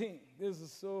number 18. This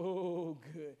is so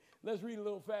good. Let's read a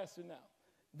little faster now.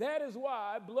 That is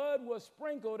why blood was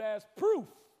sprinkled as proof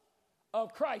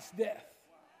of Christ's death.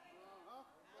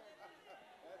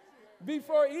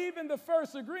 Before even the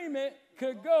first agreement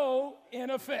could go in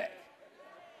effect.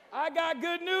 I got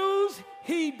good news.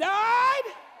 He died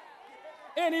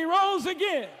and he rose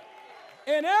again.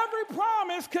 And every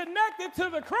promise connected to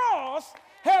the cross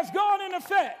has gone in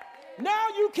effect. Now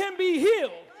you can be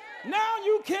healed. Now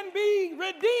you can be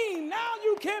redeemed. Now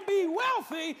you can be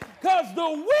wealthy because the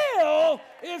will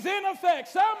is in effect.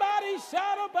 Somebody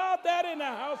shout about that in the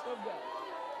house of God.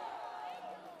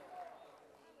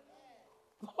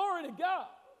 Glory to God.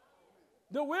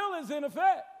 The will is in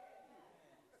effect.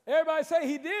 Everybody say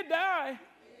he did die.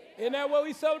 Isn't that what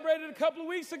we celebrated a couple of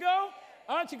weeks ago?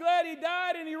 Aren't you glad he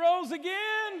died and he rose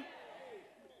again?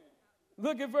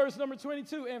 Look at verse number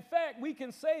 22. In fact, we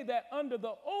can say that under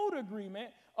the old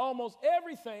agreement, almost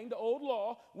everything, the old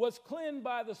law, was cleansed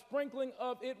by the sprinkling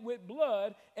of it with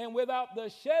blood, and without the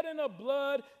shedding of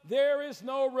blood, there is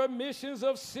no remissions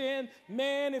of sin.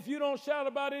 Man, if you don't shout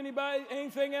about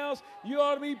anything else, you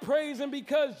ought to be praising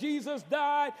because Jesus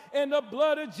died and the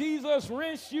blood of Jesus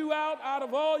rinsed you out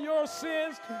of all your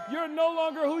sins. You're no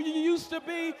longer who you used to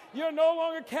be. You're no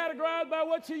longer categorized by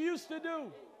what you used to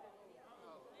do.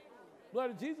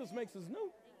 Blood of Jesus makes us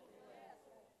new.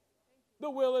 The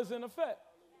will is in effect.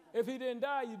 If he didn't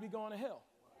die, you'd be going to hell.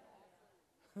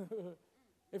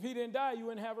 If he didn't die, you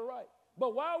wouldn't have a right.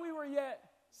 But while we were yet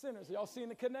sinners, y'all seeing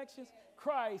the connections?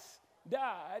 Christ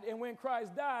died, and when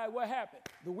Christ died, what happened?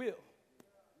 The will.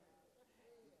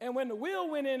 And when the will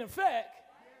went in effect,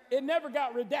 it never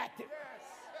got redacted.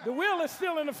 The will is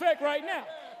still in effect right now.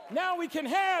 Now we can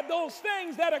have those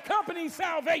things that accompany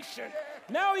salvation.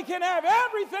 Now he can have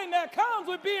everything that comes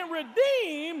with being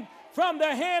redeemed from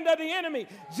the hand of the enemy.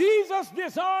 Jesus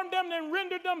disarmed them and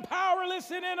rendered them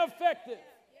powerless and ineffective.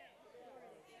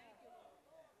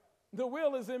 The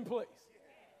will is in place.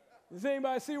 Does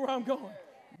anybody see where I'm going?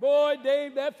 Boy,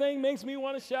 Dave, that thing makes me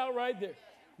want to shout right there.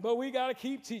 But we got to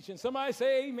keep teaching. Somebody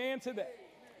say amen to that.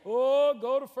 Oh,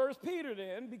 go to 1 Peter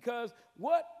then, because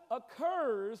what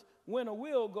occurs when a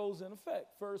will goes in effect?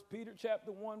 1 Peter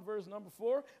chapter 1, verse number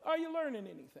 4. Are you learning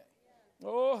anything?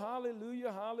 Oh,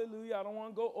 hallelujah, hallelujah. I don't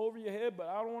want to go over your head, but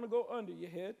I don't want to go under your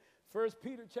head. 1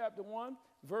 Peter chapter 1,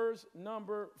 verse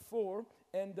number 4.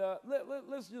 And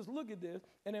let's just look at this.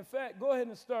 And in fact, go ahead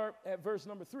and start at verse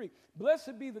number 3.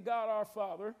 Blessed be the God our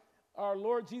Father, our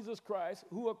Lord Jesus Christ,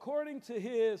 who according to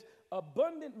his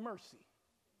abundant mercy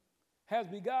has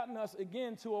begotten us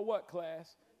again to a what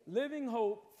class? Living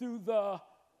hope through the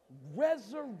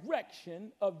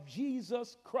resurrection of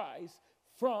Jesus Christ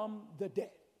from the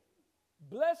dead.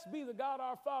 Blessed be the God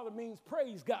our Father means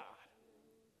praise God,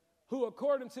 who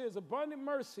according to his abundant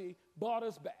mercy brought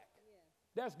us back.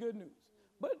 That's good news.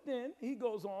 But then he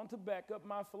goes on to back up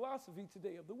my philosophy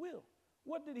today of the will.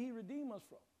 What did he redeem us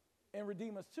from and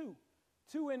redeem us to?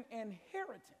 To an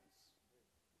inheritance.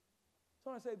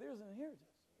 Someone say there's an inheritance.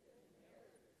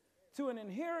 To an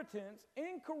inheritance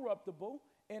incorruptible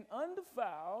and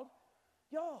undefiled,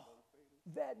 y'all,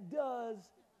 that does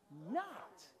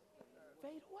not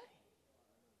fade away.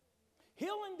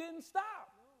 Healing didn't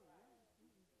stop.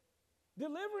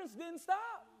 Deliverance didn't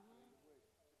stop.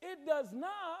 It does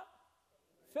not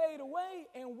fade away.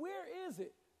 And where is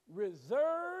it?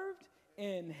 Reserved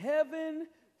in heaven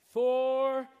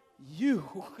for you.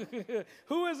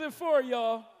 Who is it for,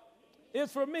 y'all?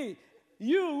 It's for me.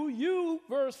 You,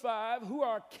 verse 5, who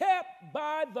are kept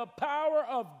by the power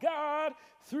of God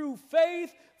through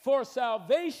faith for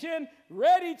salvation,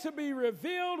 ready to be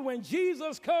revealed when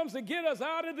Jesus comes to get us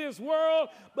out of this world.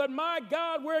 But my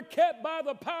God, we're kept by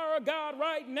the power of God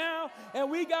right now, and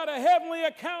we got a heavenly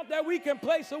account that we can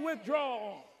place a withdrawal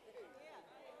on.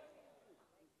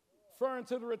 Referring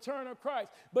to the return of Christ.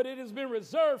 But it has been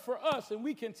reserved for us, and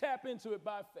we can tap into it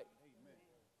by faith.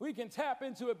 We can tap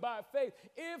into it by faith.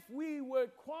 If we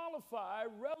would qualify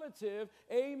relative,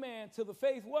 amen, to the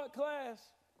faith what class?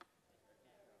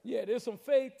 Yeah, there's some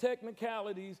faith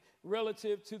technicalities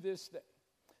relative to this thing.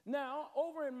 Now,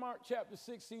 over in Mark chapter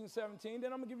 16, 17,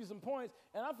 then I'm going to give you some points,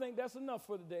 and I think that's enough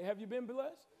for today. Have you been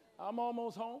blessed? I'm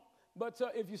almost home. But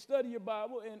if you study your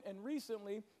Bible, and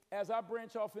recently, as I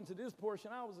branch off into this portion,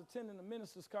 I was attending a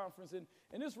ministers' conference, and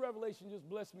this revelation just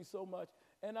blessed me so much.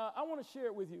 And I want to share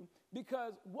it with you,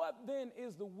 because what then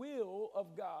is the will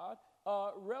of God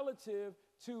relative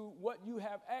to what you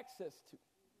have access to,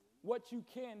 what you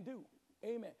can do,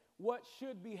 amen, what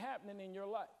should be happening in your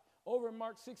life. Over in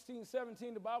Mark 16,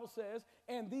 17, the Bible says,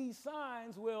 and these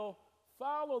signs will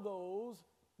follow those,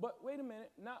 but wait a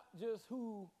minute, not just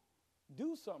who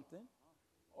do something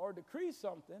or decree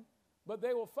something, but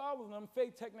they will follow them,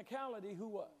 faith technicality, who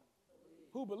what?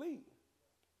 Who believe.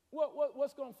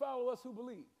 What's going to follow us who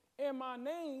believe? In my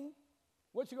name,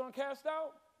 what you going to cast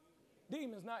out?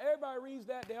 Demons. Now, everybody reads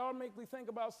that. They automatically think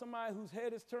about somebody whose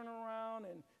head is turning around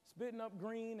and spitting up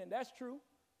green, and that's true.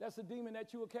 That's a demon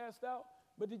that you will cast out.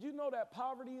 But did you know that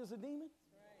poverty is a demon?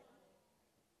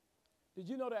 Did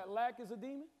you know that lack is a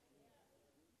demon?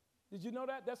 Did you know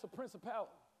that? That's a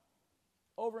principality.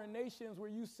 Over in nations where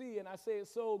you see, and I say it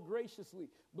so graciously,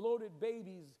 bloated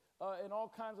babies and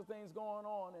all kinds of things going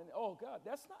on. And, oh, God,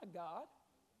 that's not God.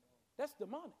 That's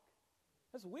demonic.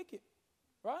 That's wicked,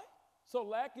 right? So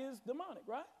lack is demonic,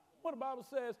 right? What the Bible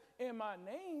says, in my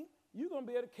name, you're going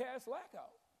to be able to cast lack out.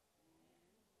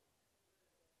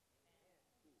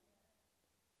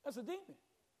 That's a demon.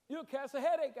 You'll cast a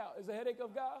headache out. Is the headache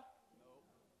of God?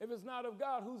 No. If it's not of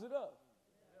God, who's it of?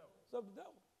 It's of the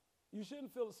devil. You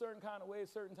shouldn't feel a certain kind of way at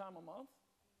a certain time of month.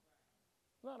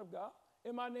 It's not of God.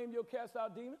 In my name, you'll cast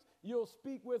out demons. You'll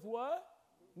speak with what?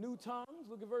 New tongues.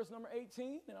 Look at verse number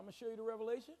 18, and I'm going to show you the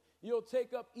revelation. You'll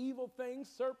take up evil things,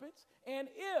 serpents, and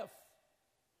if,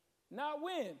 not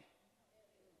when,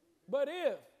 but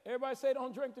if, everybody say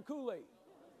don't drink the Kool-Aid.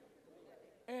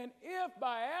 And if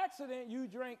by accident you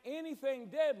drink anything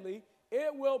deadly,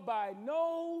 it will by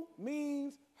no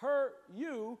means hurt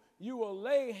you. You will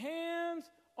lay hands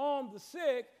on the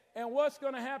sick, and what's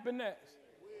going to happen next?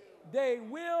 They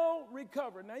will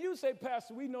recover. Now you say,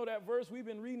 Pastor, we know that verse. We've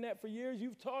been reading that for years.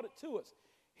 You've taught it to us.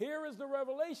 Here is the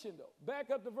revelation, though.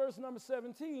 Back up to verse number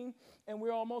 17, and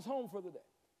we're almost home for the day.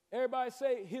 Everybody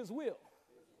say, his will.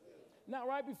 Now,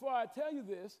 right before I tell you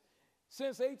this,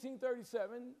 since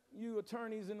 1837, you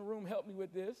attorneys in the room help me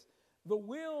with this, the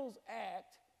Wills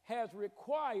Act has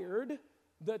required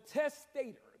the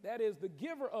testator, that is the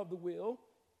giver of the will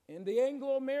in the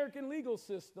Anglo-American legal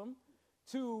system,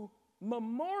 to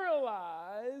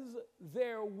memorialize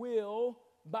their will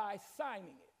by signing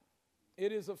it.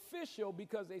 It is official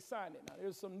because they signed it. Now,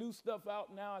 there's some new stuff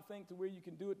out now, I think, to where you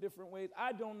can do it different ways.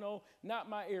 I don't know, not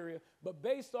my area. But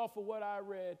based off of what I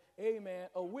read, amen,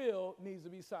 a will needs to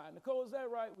be signed. Nicole, is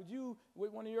that right? Would you,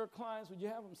 with one of your clients, would you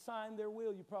have them sign their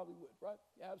will? You probably would, right?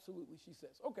 Absolutely, she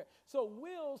says. Okay, so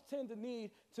wills tend to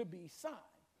need to be signed.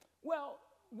 Well,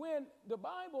 when the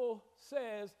Bible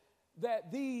says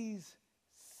that these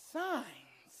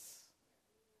signs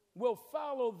will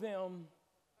follow them,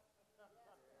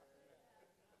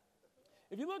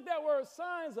 if you look that word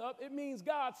signs up, it means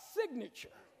God's signature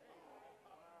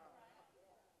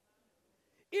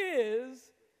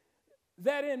is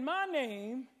that in my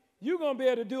name, you're going to be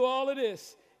able to do all of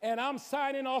this. And I'm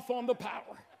signing off on the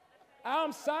power.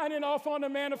 I'm signing off on the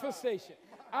manifestation.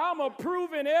 I'm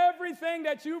approving everything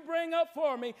that you bring up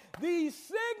for me. These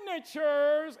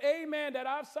signatures, amen, that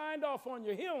I've signed off on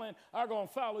your healing are going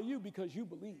to follow you because you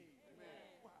believe.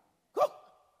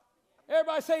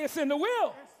 Everybody say it's in the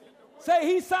will. Say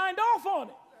he signed off on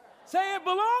it. Say it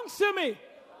belongs to me.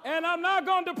 And I'm not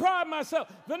going to deprive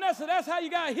myself. Vanessa, that's how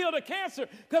you got healed of cancer,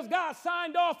 because God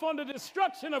signed off on the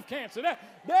destruction of cancer.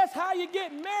 That's how you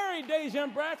get married, Deja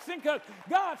and Braxton, because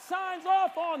God signs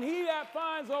off on he that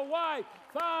finds a wife,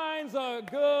 finds a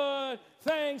good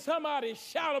thing. Somebody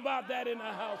shout about that in the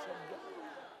house of God.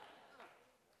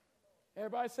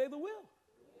 Everybody say the will.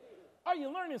 Are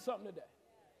you learning something today?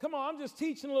 Come on, I'm just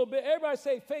teaching a little bit. Everybody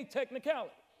say faith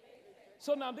technicality.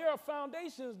 So now there are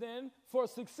foundations then for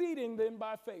succeeding then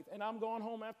by faith. And I'm going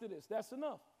home after this. That's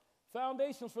enough.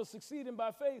 Foundations for succeeding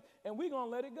by faith, and we're going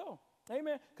to let it go.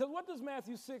 Amen. Because what does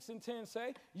Matthew 6:10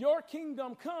 say? Your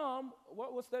kingdom come,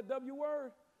 what's that W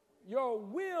word? Your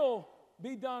will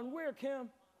be done where, Kim?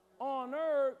 On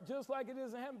earth, just like it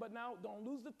is in heaven. But now don't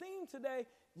lose the theme today.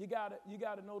 You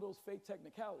gotta know those faith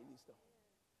technicalities though.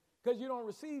 Because you don't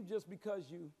receive just because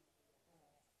you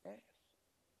ask.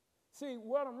 See,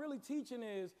 what I'm really teaching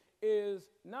is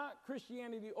not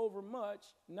Christianity over much,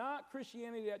 not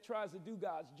Christianity that tries to do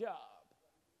God's job,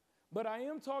 but I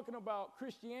am talking about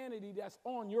Christianity that's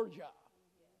on your job.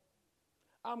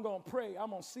 I'm going to pray.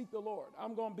 I'm going to seek the Lord.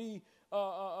 I'm going to be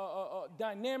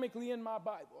dynamically in my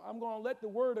Bible. I'm going to let the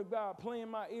word of God play in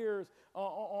my ears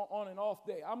on an off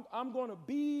day. I'm going to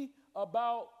be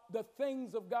about the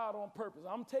things of God on purpose.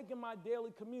 I'm taking my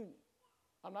daily communion.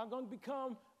 I'm not going to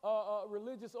become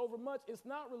religious over much. It's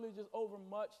not religious over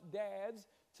much, dads,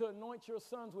 to anoint your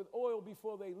sons with oil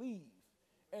before they leave.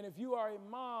 And if you are a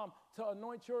mom, to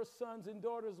anoint your sons and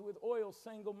daughters with oil,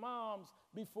 single moms,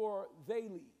 before they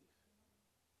leave.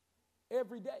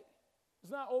 Every day.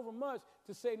 It's not over much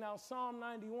to say, now Psalm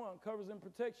 91 covers and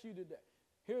protects you today.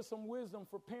 Here's some wisdom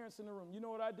for parents in the room. You know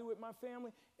what I do with my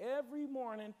family? Every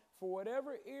morning, for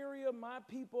whatever area my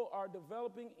people are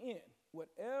developing in,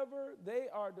 whatever they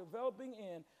are developing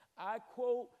in, I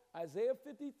quote Isaiah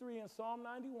 53 and Psalm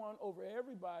 91 over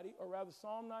everybody, or rather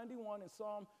Psalm 91 and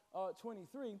Psalm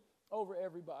 23 over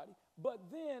everybody. But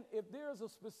then if there's a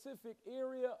specific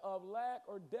area of lack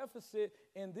or deficit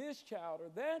in this child or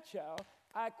that child,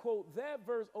 I quote that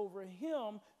verse over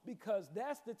him because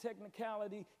that's the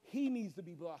technicality he needs to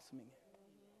be blossoming in.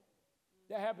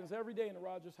 That happens every day in the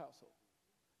Rogers household.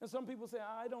 And some people say,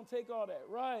 I don't take all that.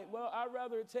 Right, well, I'd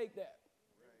rather it take that.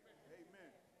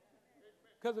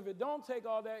 Because if it don't take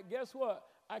all that, guess what?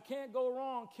 I can't go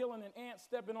wrong killing an ant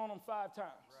stepping on them 5 times.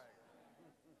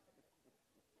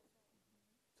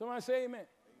 Somebody say amen.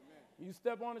 You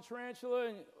step on a tarantula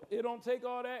and it don't take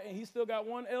all that, and he still got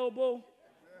one elbow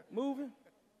moving.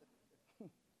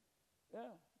 Yeah.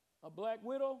 A black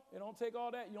widow, it don't take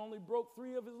all that. You only broke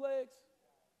 3 of his legs.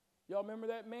 Y'all remember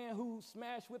that man who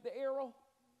smashed with the arrow?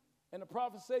 And the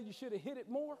prophet said you should have hit it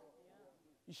more.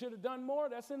 You should have done more.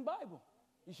 That's in Bible.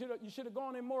 You should have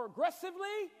gone in more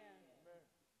aggressively.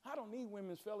 I don't need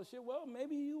women's fellowship. Well,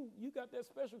 maybe you got that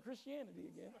special Christianity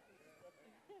again.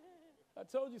 I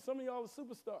told you some of y'all are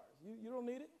superstars. You don't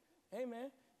need it. Hey,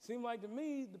 man, seemed like to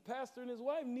me the pastor and his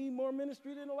wife need more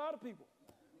ministry than a lot of people.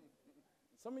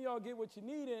 Some of y'all get what you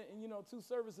need in 2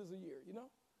 services a year,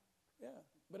 Yeah.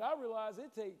 But I realize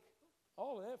it takes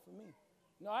all of that for me.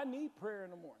 No, I need prayer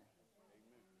in the morning.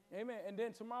 Amen. And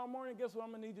then tomorrow morning, guess what I'm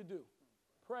going to need to do?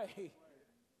 Pray.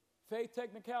 Faith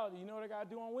technicality. You know what I got to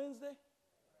do on Wednesday?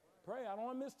 Pray. I don't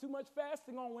want to miss too much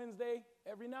fasting on Wednesday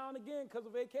every now and again because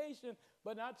of vacation,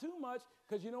 but not too much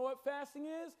because you know what fasting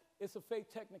is? It's a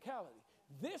faith technicality.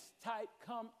 This type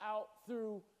come out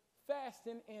through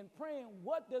fasting and praying.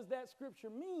 What does that scripture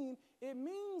mean? It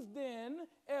means then,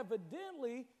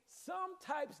 evidently, some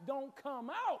types don't come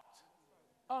out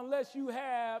unless you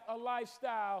have a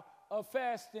lifestyle of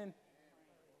fasting.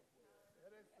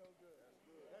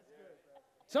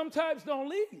 Some types don't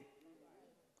leave.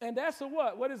 And that's a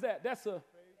what? What is that? That's a...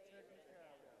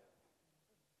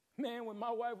 Man, when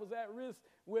my wife was at risk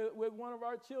with one of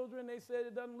our children, they said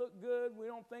it doesn't look good. We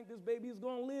don't think this baby is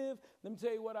going to live. Let me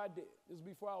tell you what I did. This is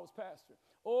before I was pastor.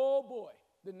 Oh, boy.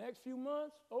 The next few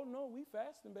months, oh, no, we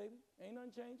fasting, baby. Ain't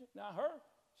nothing changing. Now, her,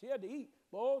 she had to eat.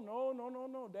 Oh,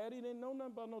 no. Daddy didn't know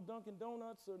nothing about no Dunkin'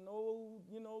 Donuts or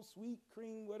no, sweet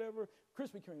cream, whatever.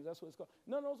 Krispy Kremes, that's what it's called.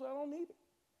 No, so I don't need it.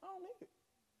 I don't need it.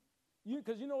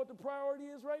 Because you know what the priority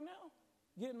is right now?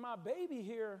 Getting my baby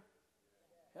here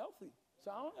healthy. So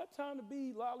I don't have time to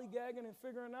be lollygagging and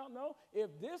figuring out. No,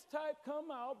 if this type come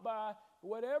out by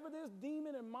whatever this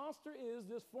demon and monster is,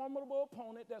 this formidable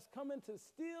opponent that's coming to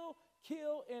steal,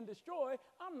 kill, and destroy,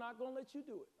 I'm not going to let you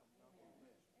do it.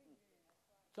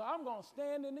 So I'm going to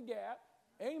stand in the gap.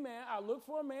 Amen. I looked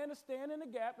for a man to stand in the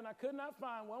gap, and I could not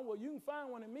find one. Well, you can find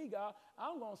one in me, God.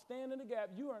 I'm going to stand in the gap.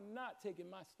 You are not taking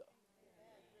my stuff.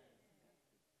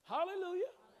 Hallelujah.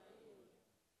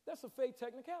 That's a faith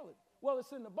technicality. Well,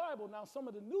 it's in the Bible. Now, some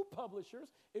of the new publishers,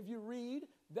 if you read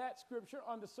that scripture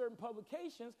under certain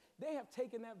publications, they have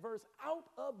taken that verse out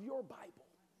of your Bible.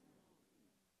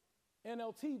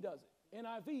 NLT does it.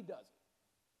 NIV does it.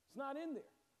 It's not in there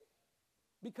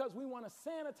because we want to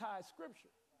sanitize scripture.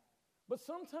 But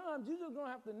sometimes you're just going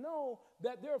to have to know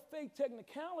that there are faith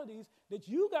technicalities that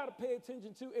you got to pay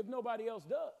attention to if nobody else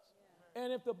does. Yeah.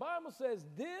 And if the Bible says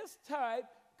this type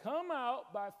come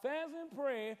out by fasting and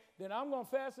praying, then I'm going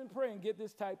to fast and pray and get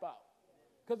this type out.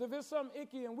 Because if it's something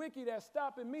icky and wicky that's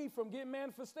stopping me from getting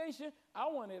manifestation, I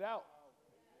want it out.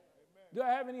 Amen. Do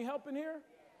I have any help in here?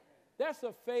 That's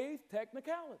a faith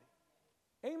technicality.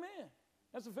 Amen.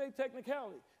 That's a faith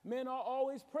technicality. Men ought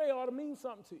always pray ought to mean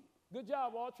something to you. Good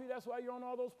job, Autry. That's why you're on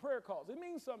all those prayer calls. It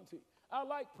means something to you. I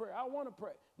like prayer. I want to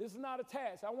pray. This is not a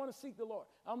task. I want to seek the Lord.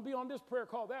 I'm going to be on this prayer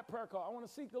call, that prayer call. I want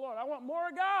to seek the Lord. I want more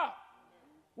of God.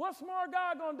 What's more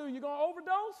God going to do? You going to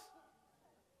overdose?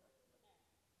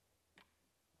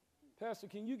 Pastor,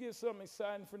 can you get something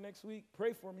exciting for next week?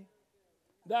 Pray for me.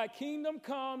 Thy kingdom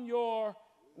come, your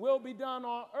will be done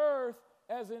on earth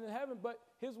as in heaven, but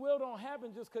his will don't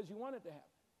happen just because you want it to happen.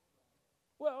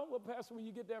 Well, Pastor, where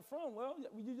you get that from? Well,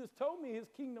 you just told me his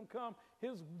kingdom come,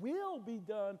 his will be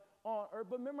done on earth.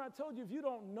 But remember I told you if you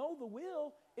don't know the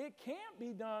will, it can't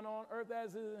be done on earth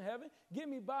as it is in heaven. Give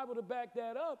me Bible to back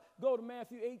that up. Go to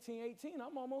Matthew 18:18.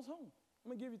 I'm almost home. I'm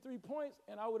going to give you 3 points,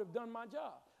 and I would have done my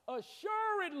job.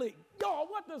 Assuredly. Y'all,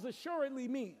 what does assuredly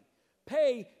mean?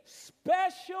 Pay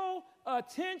special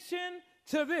attention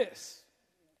to this.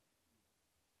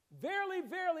 Verily,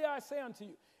 verily, I say unto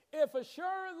you, if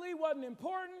assuredly wasn't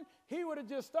important, he would have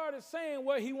just started saying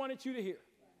what he wanted you to hear.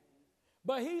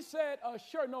 But he said,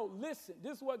 no, listen.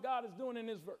 This is what God is doing in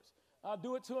this verse. I'll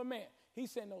do it to a man. He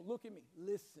said, no, look at me.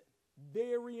 Listen.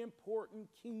 Very important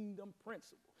kingdom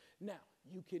principle. Now,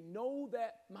 you can know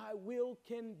that my will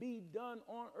can be done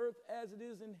on earth as it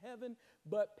is in heaven,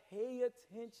 but pay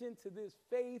attention to this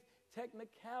faith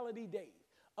technicality, Dave.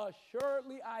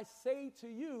 Assuredly, I say to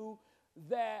you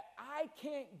that I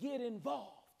can't get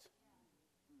involved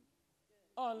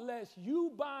unless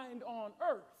you bind on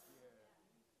earth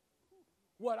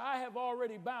what I have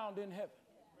already bound in heaven.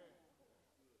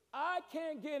 I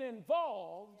can't get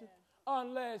involved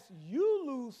unless you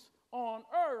loose on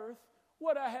earth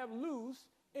what I have loose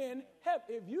in heaven.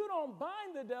 If you don't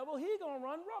bind the devil, he's going to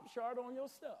run roughshod on your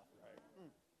stuff.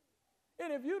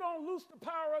 And if you don't loose the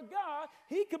power of God,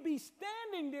 he could be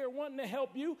standing there wanting to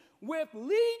help you with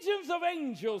legions of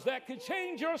angels that could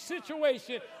change your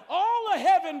situation. All of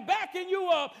heaven backing you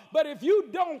up. But if you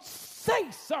don't say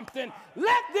something,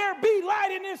 let there be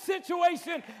light in this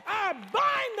situation. I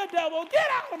bind the devil. Get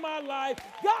out of my life.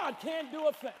 God can't do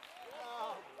a thing.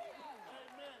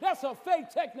 That's a faith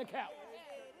technicality.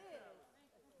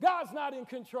 God's not in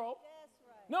control.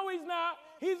 No, he's not.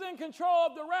 He's in control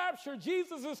of the rapture.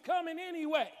 Jesus is coming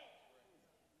anyway.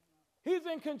 He's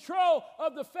in control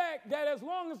of the fact that as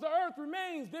long as the earth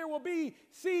remains, there will be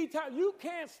seed time. You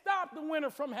can't stop the winter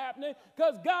from happening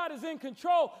because God is in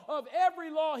control of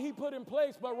every law he put in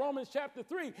place. But Romans chapter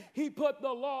 3, he put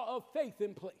the law of faith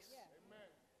in place.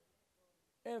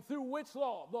 Yeah. And through which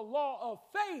law? The law of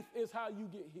faith is how you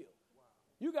get healed.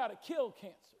 You got to kill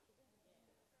cancer.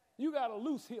 You got to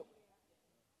loose healing.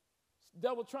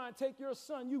 Devil trying to take your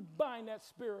son, you bind that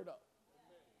spirit up.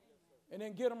 And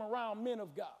then get him around men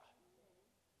of God.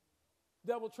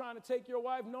 Devil trying to take your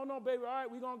wife. No, baby. All right,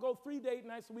 we're going to go 3 date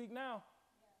nights a week now.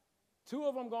 2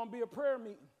 of them going to be a prayer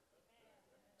meeting.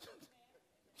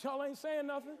 Y'all ain't saying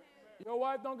nothing. Your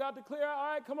wife don't got to clear out.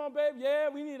 All right, come on, baby. Yeah,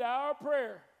 we need an hour of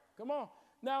prayer. Come on.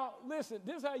 Now, listen,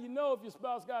 this is how you know if your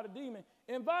spouse got a demon.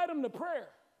 Invite them to prayer.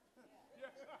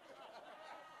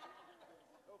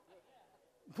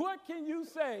 What can you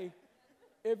say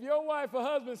if your wife or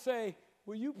husband say,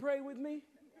 will you pray with me?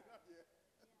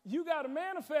 You got to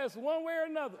manifest one way or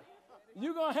another.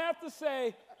 You're going to have to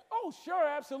say, oh, sure,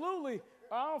 absolutely.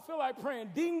 I don't feel like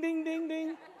praying. Ding, ding, ding,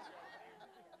 ding.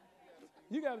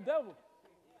 You got a devil.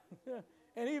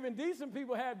 And even decent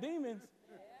people have demons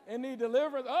and need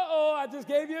deliverance. Uh-oh, I just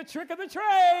gave you a trick of the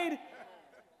trade.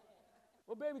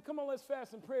 Well, baby, come on, let's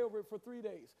fast and pray over it for 3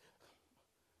 days.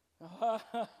 There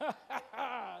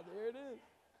it is.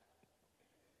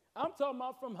 I'm talking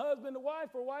about from husband to wife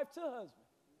or wife to husband.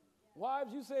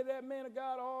 Wives, you say that man of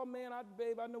God, oh, man,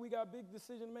 babe, I know we got a big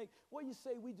decision to make. What you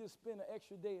say we just spend an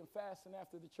extra day in fasting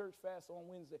after the church fast on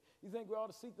Wednesday? You think we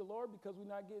ought to seek the Lord because we're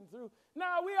not getting through? No,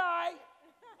 we all right.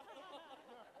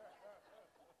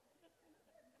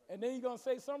 And then you're going to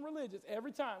say something religious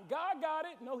every time. God got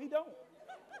it. No, he don't.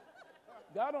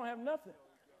 God don't have nothing.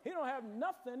 He don't have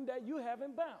nothing that you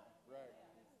haven't bound. Right.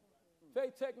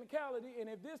 Faith technicality, and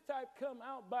if this type come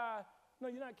out by, no,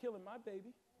 you're not killing my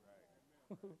baby.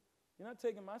 Right. You're not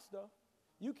taking my stuff.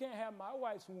 You can't have my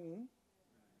wife's womb.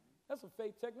 That's a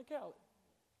faith technicality.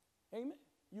 Amen.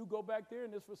 You go back there,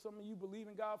 and this for some of you believe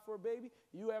in God for a baby.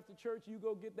 You after church, you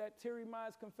go get that Terry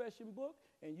Mize confession book,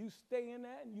 and you stay in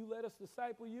that, and you let us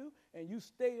disciple you, and you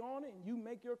stay on it, and you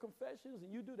make your confessions,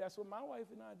 and you do. That's what my wife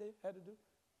and I had to do.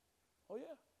 Oh,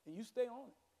 yeah. And you stay on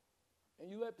it. And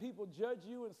you let people judge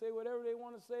you and say whatever they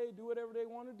want to say, do whatever they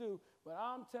want to do. But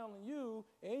I'm telling you,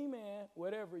 amen,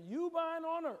 whatever you bind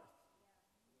on earth,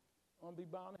 going to be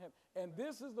bound in heaven. And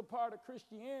this is the part of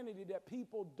Christianity that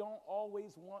people don't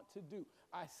always want to do.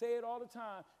 I say it all the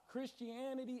time.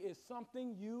 Christianity is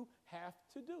something you have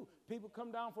to do. People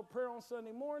come down for prayer on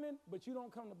Sunday morning, but you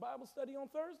don't come to Bible study on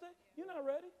Thursday? You're not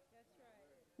ready. That's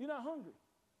right. You're not hungry.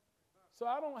 So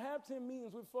I don't have 10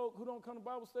 meetings with folk who don't come to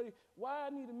Bible study. Why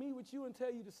I need to meet with you and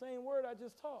tell you the same word I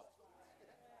just taught?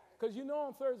 Because you know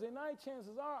on Thursday night,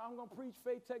 chances are I'm going to preach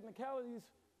Faith Technicalities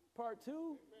Part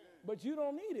 2, but you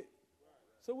don't need it.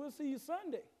 So we'll see you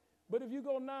Sunday. But if you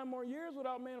go 9 more years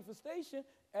without manifestation,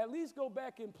 at least go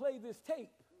back and play this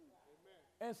tape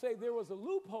and say there was a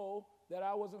loophole that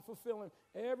I wasn't fulfilling.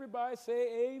 Everybody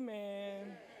say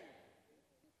amen.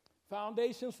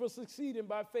 Foundations for succeeding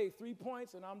by faith. 3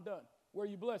 points and I'm done. Where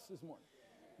you blessed this morning?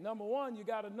 Number 1, you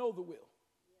got to know the will.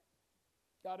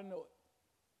 Got to know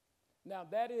it. Now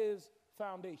that is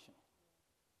foundational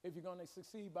if you're going to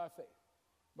succeed by faith.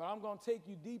 But I'm going to take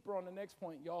you deeper on the next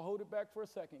point. Y'all hold it back for a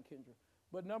second, Kendra.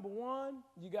 But number 1,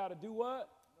 you got to do what?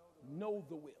 Know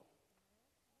the will.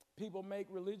 People make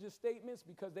religious statements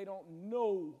because they don't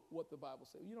know what the Bible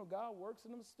says. You know, God works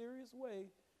in a mysterious way,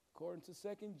 according to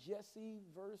 2 Jesse,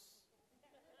 verse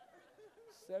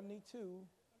 72,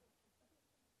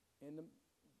 in the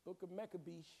book of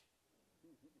Maccabees.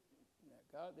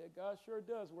 That God sure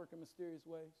does work in mysterious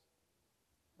ways.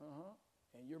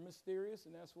 And you're mysterious,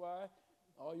 and that's why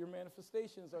all your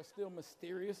manifestations are still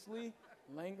mysteriously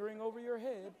lingering over your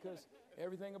head, because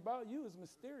everything about you is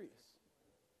mysterious.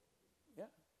 Yeah.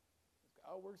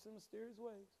 God works in mysterious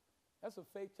ways. That's a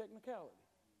faith technicality.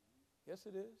 Yes,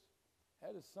 it is.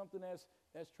 That is something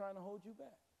that's trying to hold you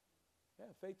back. Yeah,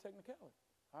 faith technicality.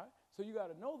 All right? So you got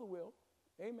to know the will.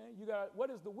 Amen. What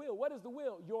is the will? What is the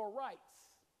will? Your rights.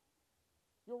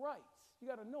 Your rights. You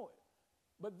got to know it.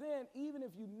 But then, even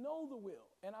if you know the will,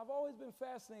 and I've always been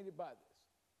fascinated by this,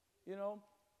 you know,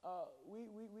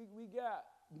 we got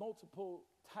multiple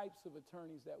types of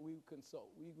attorneys that we consult.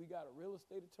 We got a real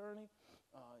estate attorney.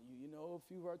 You know, a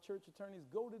few of our church attorneys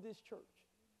go to this church.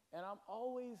 And I'm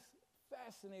always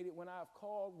fascinated when I've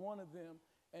called one of them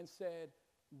and said,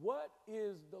 what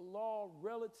is the law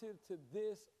relative to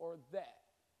this or that?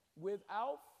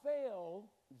 Without fail,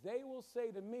 they will say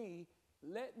to me,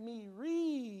 let me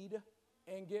read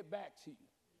and get back to you.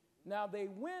 Now, they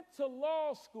went to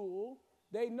law school.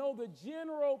 They know the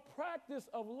general practice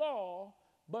of law,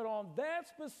 but on that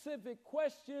specific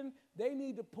question, they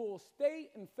need to pull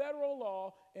state and federal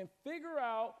law and figure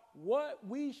out what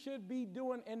we should be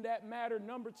doing in that matter.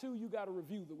 Number 2, you got to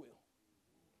review the will.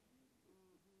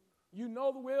 You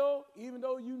know the will, even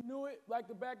though you knew it like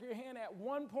the back of your hand, at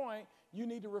one point, you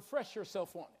need to refresh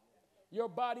yourself on it. Your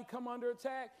body come under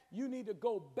attack, you need to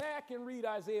go back and read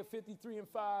Isaiah 53 and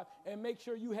 5 and make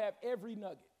sure you have every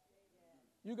nugget.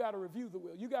 You got to review the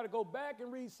will. You got to go back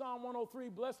and read Psalm 103,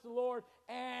 bless the Lord,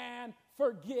 and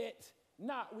forget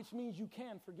not, which means you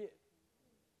can forget.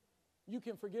 You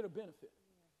can forget a benefit.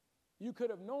 You could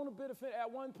have known a benefit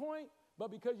at one point, but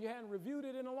because you hadn't reviewed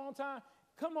it in a long time,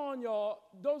 come on, y'all.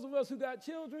 Those of us who got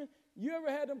children, you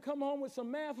ever had them come home with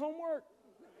some math homework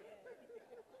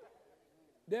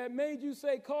that made you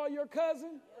say, call your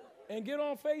cousin and get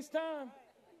on FaceTime?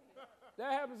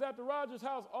 That happens at the Rogers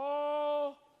house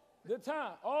all the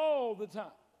time, all the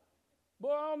time.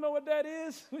 Boy, I don't know what that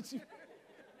is.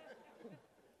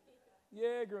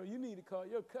 Yeah, girl, you need to call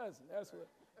your cousin.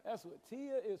 That's what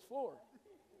Tia is for.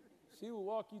 She will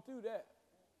walk you through that.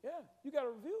 Yeah, you got to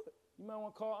review it. You might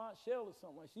want to call Aunt Shell or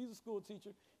something. She's a school teacher.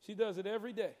 She does it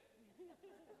every day.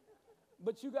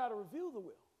 But you got to review the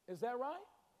will. Is that right?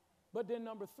 But then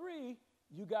number 3,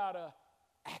 you got to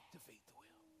activate the will.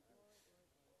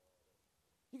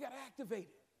 You got to activate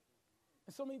it.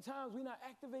 And so many times we're not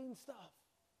activating stuff.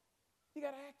 You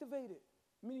got to activate it.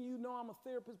 Many of you know I'm a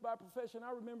therapist by profession.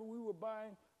 I remember we were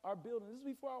buying our building. This is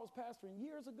before I was pastoring,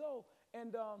 years ago.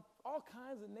 And all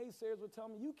kinds of naysayers would tell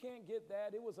me, you can't get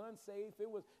that. It was unsafe.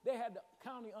 They had the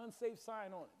county unsafe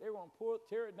sign on it. They were going to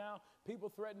tear it down.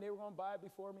 People threatened they were going to buy it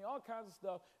before me. All kinds of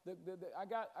stuff. I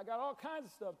got all kinds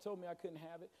of stuff told me I couldn't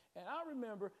have it. And I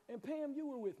remember, and Pam, you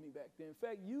were with me back then. In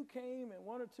fact, you came and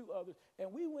one or two others,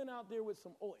 and we went out there with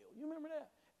some oil. You remember that?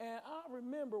 And I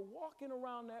remember walking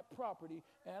around that property,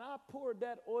 and I poured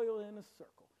that oil in a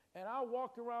circle. And I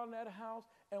walked around that house,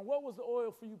 and what was the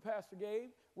oil for you, Pastor Gabe?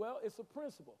 Well, it's a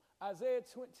principle. Isaiah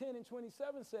 10 and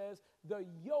 27 says, the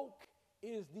yoke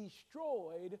is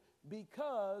destroyed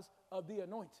because of the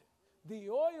anointing. The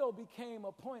oil became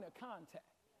a point of contact.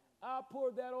 I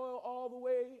poured that oil all the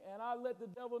way, and I let the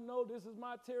devil know this is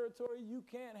my territory. You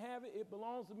can't have it. It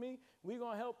belongs to me. We're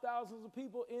going to help thousands of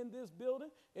people in this building.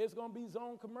 It's going to be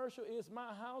zone commercial. It's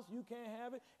my house. You can't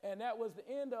have it. And that was the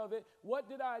end of it. What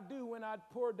did I do when I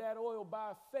poured that oil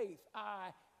by faith? I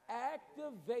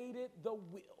activated the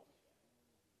will.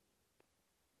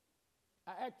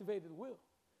 I activated the will.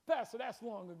 Pastor, that's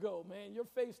long ago, man. Your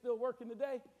faith still working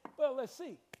today? Well, let's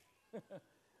see.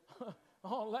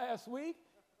 On last week,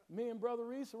 me and Brother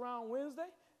Reese around Wednesday,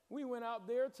 we went out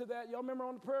there to that. Y'all remember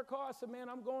on the prayer call, I said, man,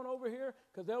 I'm going over here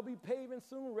because they'll be paving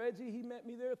soon. Reggie, he met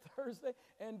me there Thursday.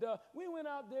 And we went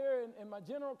out there, and my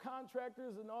general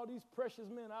contractors and all these precious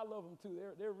men, I love them too.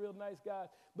 They're real nice guys.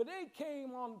 But they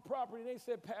came on the property, and they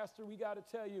said, Pastor, we got to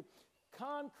tell you,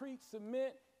 concrete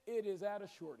cement, it is at a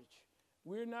shortage.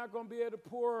 We're not going to be able to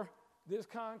pour this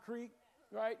concrete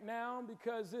right now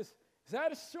because it's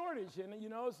at a shortage. And, you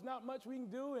know, it's not much we can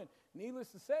do. And needless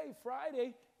to say,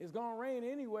 Friday is going to rain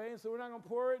anyway, and so we're not going to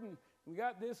pour it, and we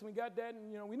got this and we got that,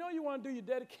 and, you know, we know you want to do your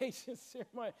dedication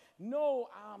ceremony. No,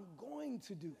 I'm going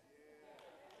to do it.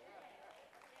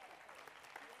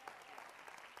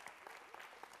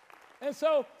 And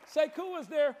so Sekou was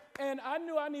there, and I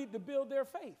knew I needed to build their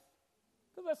faith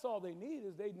because that's all they need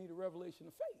is they need a revelation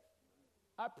of faith.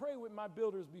 I pray with my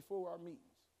builders before our meetings.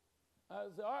 I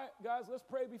said, all right, guys, let's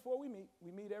pray before we meet.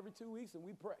 We meet every 2 weeks, and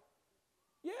we pray.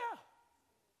 Yeah,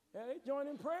 they join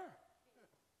in prayer.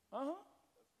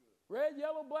 Red,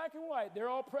 yellow, black, and white. They're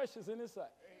all precious in this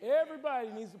sight.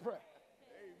 Everybody needs to pray.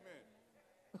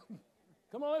 Amen.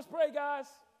 Come on, let's pray, guys.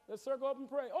 Let's circle up and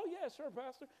pray. Oh, yeah, sure,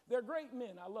 Pastor. They're great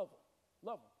men. I love them.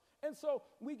 Love them. And so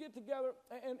we get together,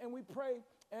 and we pray.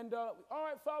 And, all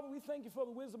right, Father, we thank you for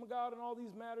the wisdom of God in all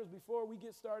these matters before we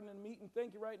get started in the meeting.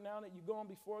 Thank you right now that you're going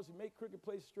before us. You make crooked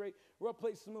places straight, rough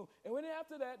places smooth. And when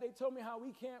after that, they told me how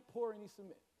we can't pour any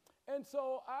cement. And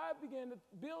so I began to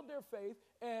build their faith,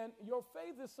 and your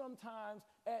faith is sometimes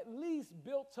at least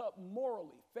built up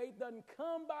morally. Faith doesn't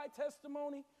come by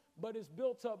testimony, but it's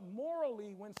built up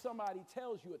morally when somebody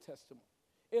tells you a testimony.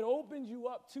 It opens you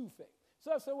up to faith.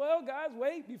 So I said, well, guys,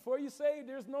 wait, before you say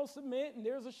there's no cement and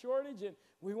there's a shortage and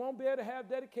we won't be able to have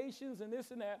dedications and this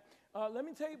and that, let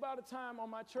me tell you about a time on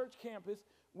my church campus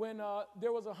when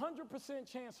there was a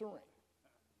 100% chance of rain.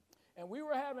 And we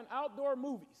were having outdoor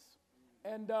movies.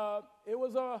 And it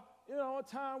was a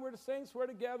time where the saints were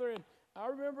together. And I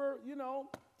remember,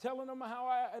 telling them how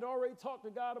I had already talked to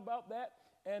God about that.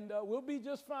 And we'll be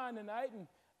just fine tonight. And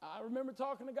I remember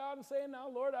talking to God and saying, now,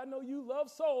 Lord, I know you love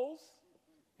souls.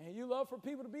 And you love for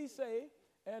people to be saved.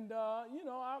 And, I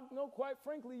know quite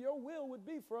frankly, your will would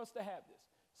be for us to have this.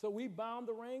 So we bound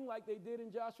the rain like they did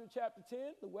in Joshua chapter 10.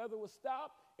 The weather was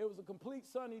stopped. It was a complete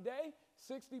sunny day.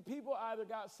 60 people either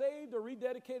got saved or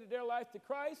rededicated their life to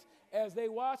Christ as they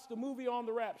watched the movie on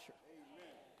the rapture.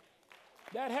 Amen.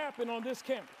 That happened on this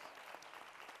campus.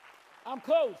 I'm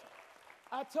closing.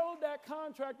 I told that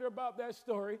contractor about that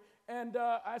story, and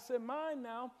I said, mind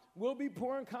now, We'll be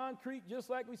pouring concrete, just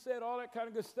like we said, all that kind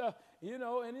of good stuff, you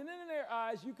know, and in their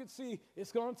eyes, you could see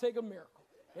it's going to take a miracle.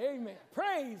 Amen.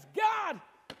 Praise God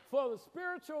for the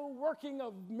spiritual working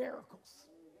of miracles.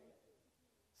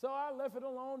 So I left it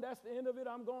alone. That's the end of it.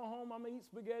 I'm going home. I'm going to eat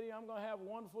spaghetti. I'm going to have a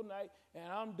wonderful night. And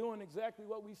I'm doing exactly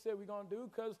what we said we're going to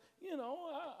do because, you know,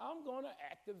 I'm going to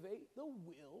activate the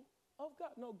will of God.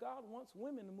 No, God wants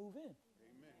women to move in.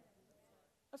 Amen.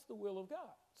 That's the will of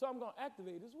God. So I'm going to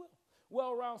activate his will.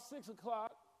 Well, around 6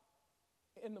 o'clock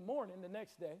in the morning the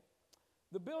next day,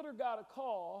 the builder got a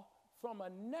call from a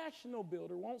national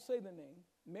builder, won't say the name,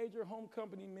 major home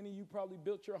company. Many of you probably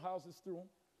built your houses through them.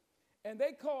 And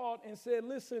they called and said,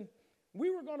 listen,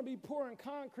 we were going to be pouring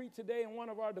concrete today in one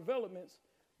of our developments,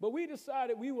 but we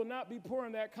decided we will not be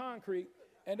pouring that concrete.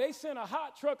 And they sent a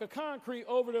hot truck of concrete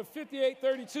over to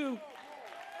 5832.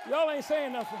 Y'all ain't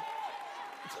saying nothing.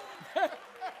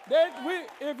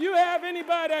 If you have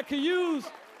anybody that could use,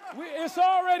 it's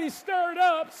already stirred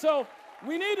up, so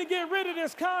we need to get rid of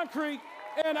this concrete.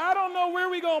 And I don't know where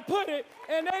we're going to put it.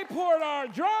 And they poured our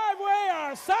driveway,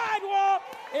 our sidewalk,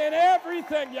 and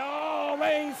everything. Y'all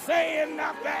ain't saying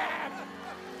nothing.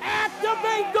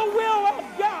 Activate the will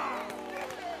of God.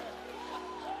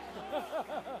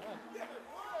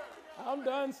 I'm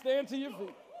done. Stand to your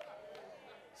feet.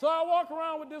 So I walk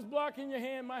around with this block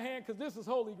in my hand, because this is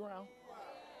holy ground.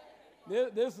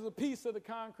 This is a piece of the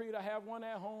concrete. I have one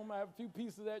at home. I have a few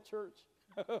pieces at church.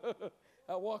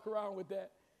 I walk around with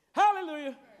that.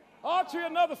 Hallelujah. Archery,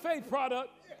 another faith product.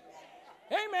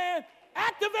 Amen.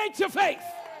 Activate your faith.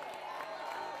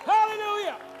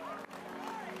 Hallelujah.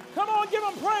 Come on, give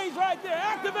them praise right there.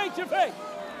 Activate your faith.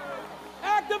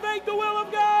 Activate the will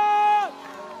of God.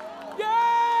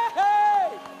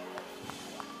 Yay!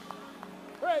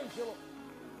 Praise the Lord.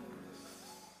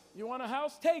 You want a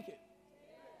house? Take it.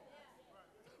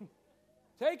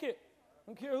 Take it. I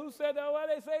don't care who said that. Well,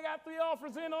 they say got 3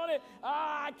 offers in on it.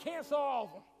 I cancel all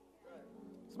of them.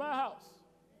 It's my house.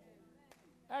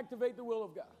 Activate the will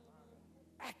of God.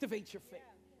 Activate your faith.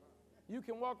 You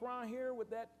can walk around here with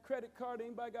that credit card.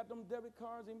 Anybody got them debit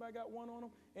cards? Anybody got one on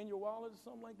them in your wallet or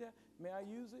something like that? May I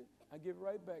use it? I give it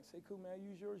right back. Say, cool, may I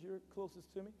use yours? You're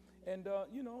closest to me. And,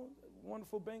 you know,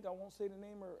 wonderful bank. I won't say the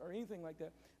name or anything like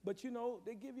that. But, you know,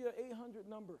 they give you an 800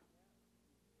 number.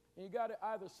 And you got to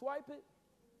either swipe it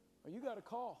or you got to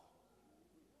call.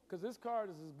 Because this card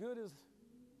is as good as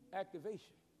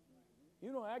activation.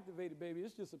 You don't activate it, baby.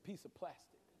 It's just a piece of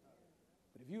plastic.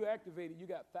 But if you activate it, you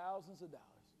got thousands of dollars.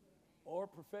 Or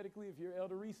prophetically, if you're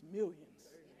Elder Reese, millions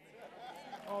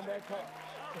on that card.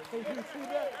 You see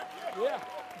that? Yeah.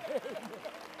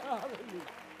 Hallelujah.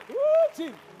 Woo,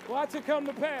 gee. Watch it come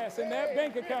to pass in that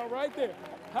bank account right there.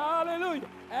 Hallelujah.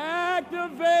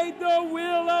 Activate the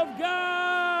will of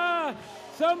God.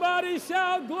 Somebody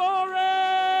shout glory.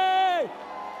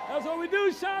 That's what we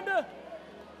do, Shonda.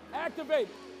 Activate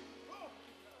it.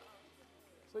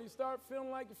 So you start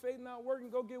feeling like your faith not working,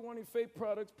 go get one of your faith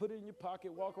products, put it in your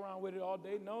pocket, walk around with it all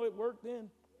day. No, it worked then.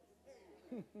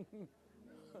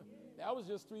 That was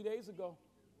just 3 days ago.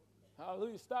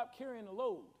 Hallelujah. Stop carrying the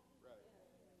load.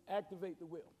 Activate the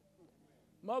will.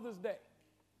 Mother's Day.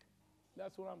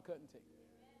 That's what I'm cutting tape.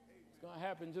 It's going to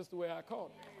happen just the way I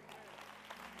called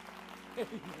it.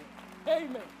 Amen.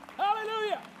 Amen.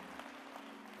 Hallelujah.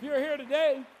 If you're here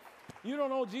today, you don't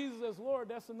know Jesus as Lord,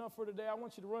 that's enough for today. I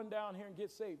want you to run down here and get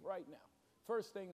saved right now. First thing,